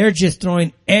 because they're just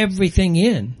throwing everything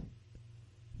in.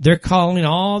 They're calling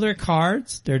all their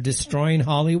cards. They're destroying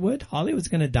Hollywood. Hollywood's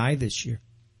going to die this year,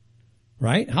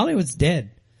 right? Hollywood's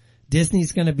dead.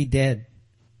 Disney's going to be dead.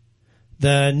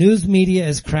 The news media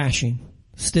is crashing.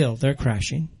 Still, they're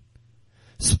crashing.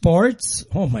 Sports,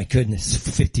 oh my goodness,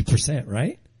 50%,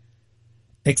 right?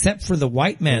 Except for the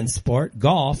white man's sport,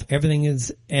 golf,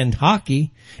 and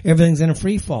hockey, everything's in a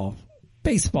free fall.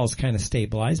 Baseball's kind of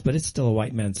stabilized, but it's still a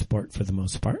white man's sport for the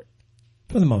most part.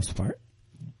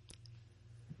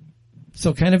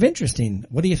 So kind of interesting.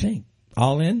 What do you think?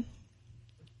 All in?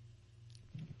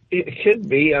 It could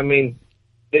be. I mean,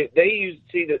 they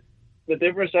see the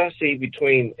difference I see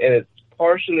between, and it's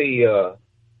partially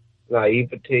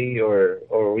naivety or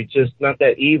we just not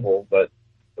that evil, but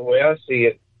the way I see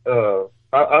it,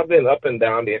 I've been up and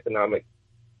down the economic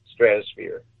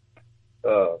stratosphere,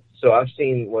 so I've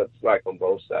seen what's like on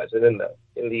both sides. And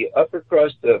in the upper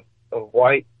crust of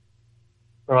white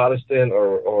Protestant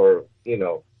or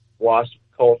WASP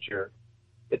culture,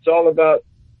 it's all about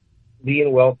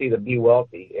being wealthy to be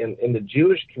wealthy. And in the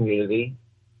Jewish community,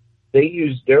 they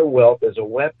use their wealth as a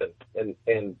weapon,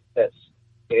 and that's.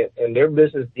 And their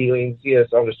business dealings,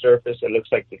 yes, on the surface, it looks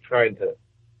like they're trying to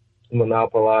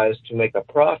monopolize to make a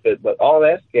profit, but all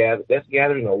that's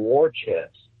gathering a war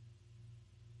chest,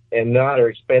 and not are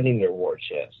expending their war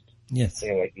chest. Yes,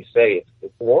 and like you say,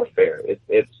 it's warfare.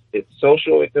 It's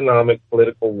social, economic,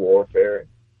 political warfare,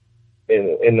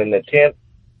 in an attempt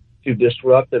to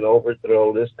disrupt and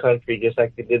overthrow this country, just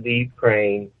like they did the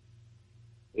Ukraine.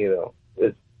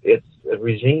 It's a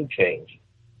regime change.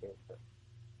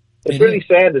 It's really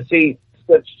sad to see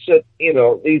such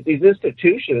these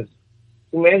institutions.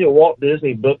 Imagine Walt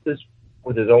Disney built this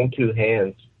with his own two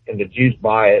hands, and the Jews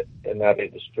buy it, and now they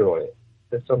destroy it.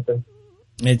 That's something.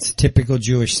 It's typical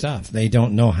Jewish stuff. They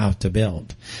don't know how to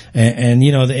build. And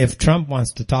if Trump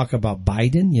wants to talk about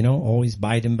Biden, always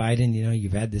Biden,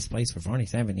 you've had this place for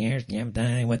 47 years. You haven't done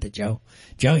anything with it, Joe.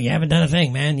 Joe, you haven't done a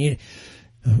thing, man.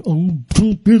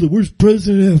 Trump, you're the worst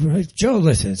president ever. Joe,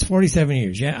 listen, it's 47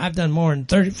 years. Yeah, I've done more in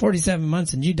 47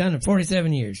 months than you've done in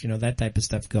 47 years. That type of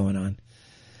stuff going on.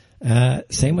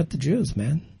 Same with the Jews,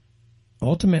 man.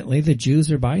 Ultimately, the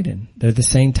Jews are Biden. They're the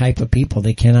same type of people.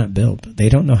 They cannot build. They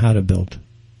don't know how to build.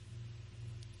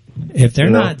 If they're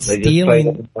not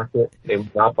stealing, they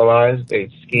monopolize, they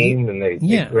scheme, and they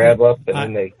grab up, and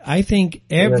then they. I think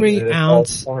every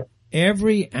ounce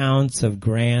of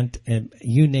grant and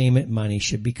you name it money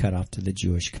should be cut off to the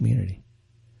Jewish community.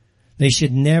 They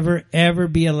should never ever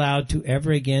be allowed to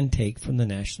ever again take from the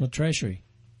national treasury,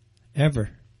 ever.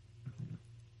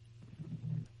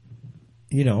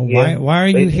 Why are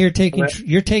you here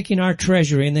you're taking our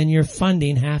treasury and then you're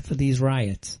funding half of these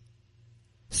riots?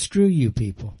 Screw you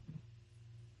people.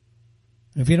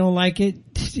 If you don't like it,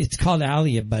 it's called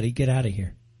Aliyah, buddy. Get out of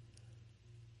here.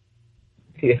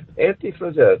 Yeah,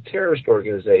 Antifa's a terrorist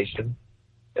organization.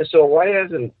 And so why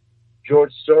hasn't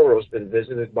George Soros been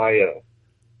visited by a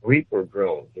Reaper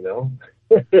drone,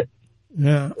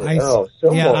 Yeah,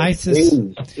 I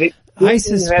suspect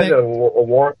had a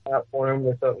warrant out for him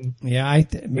or something. Yeah, I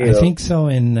think so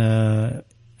in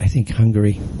I think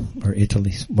Hungary or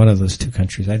Italy, one of those two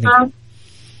countries. I think,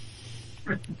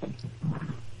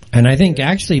 and I think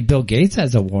actually Bill Gates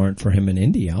has a warrant for him in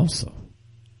India also.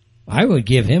 I would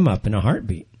give him up in a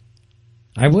heartbeat.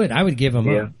 I would give him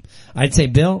up. I'd say,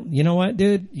 Bill, you know what,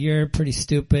 dude? You're pretty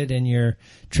stupid, and your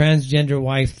transgender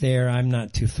wife there, I'm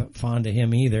not too fond of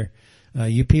him either.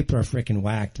 You people are freaking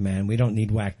whacked, man. We don't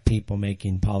need whacked people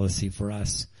making policy for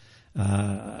us.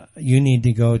 You need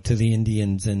to go to the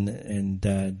Indians and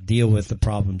deal with the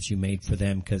problems you made for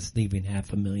them, because leaving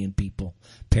 500,000 people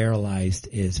paralyzed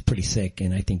is pretty sick,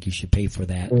 and I think you should pay for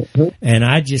that. Mm-hmm. And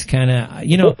I just kind of,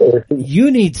 you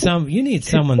need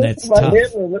someone that's tough.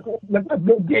 Look what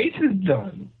Bill Gates has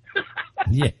done.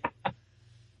 Yeah.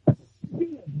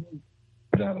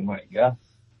 Oh my God.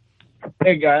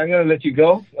 Hey, guy, I'm going to let you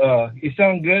go. You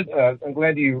sound good. I'm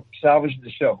glad you salvaged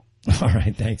the show. All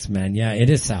right. Thanks, man. Yeah,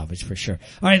 it is salvage for sure.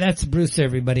 All right. That's Bruce,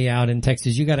 everybody out in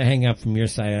Texas. You got to hang up from your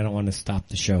side. I don't want to stop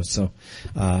the show. So,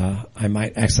 I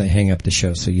might actually hang up the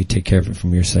show. So you take care of it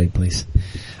from your side, please.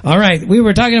 All right. We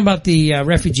were talking about the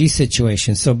refugee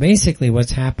situation. So basically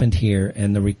what's happened here,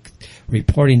 and the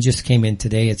reporting just came in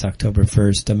today. It's October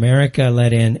 1st. America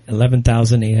let in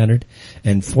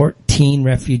 11,814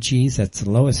 refugees. That's the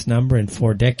lowest number in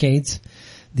 4 decades.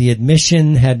 The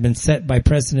admission had been set by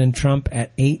President Trump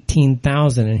at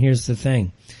 18,000. And here's the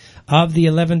thing. Of the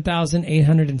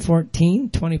 11,814,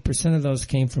 20% of those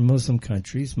came from Muslim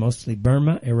countries, mostly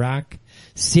Burma, Iraq,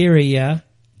 Syria,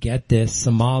 get this,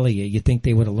 Somalia. You'd think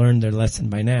they would have learned their lesson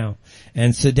by now.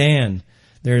 And Sudan.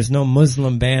 There's no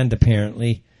Muslim band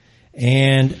apparently.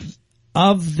 And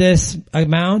of this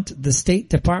amount, the State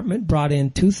Department brought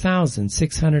in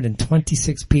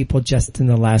 2,626 people just in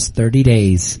the last 30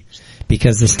 days.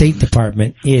 Because the State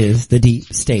Department is the deep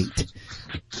state.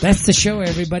 That's the show,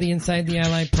 everybody, inside the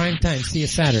Ally Primetime. See you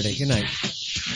Saturday. Good night.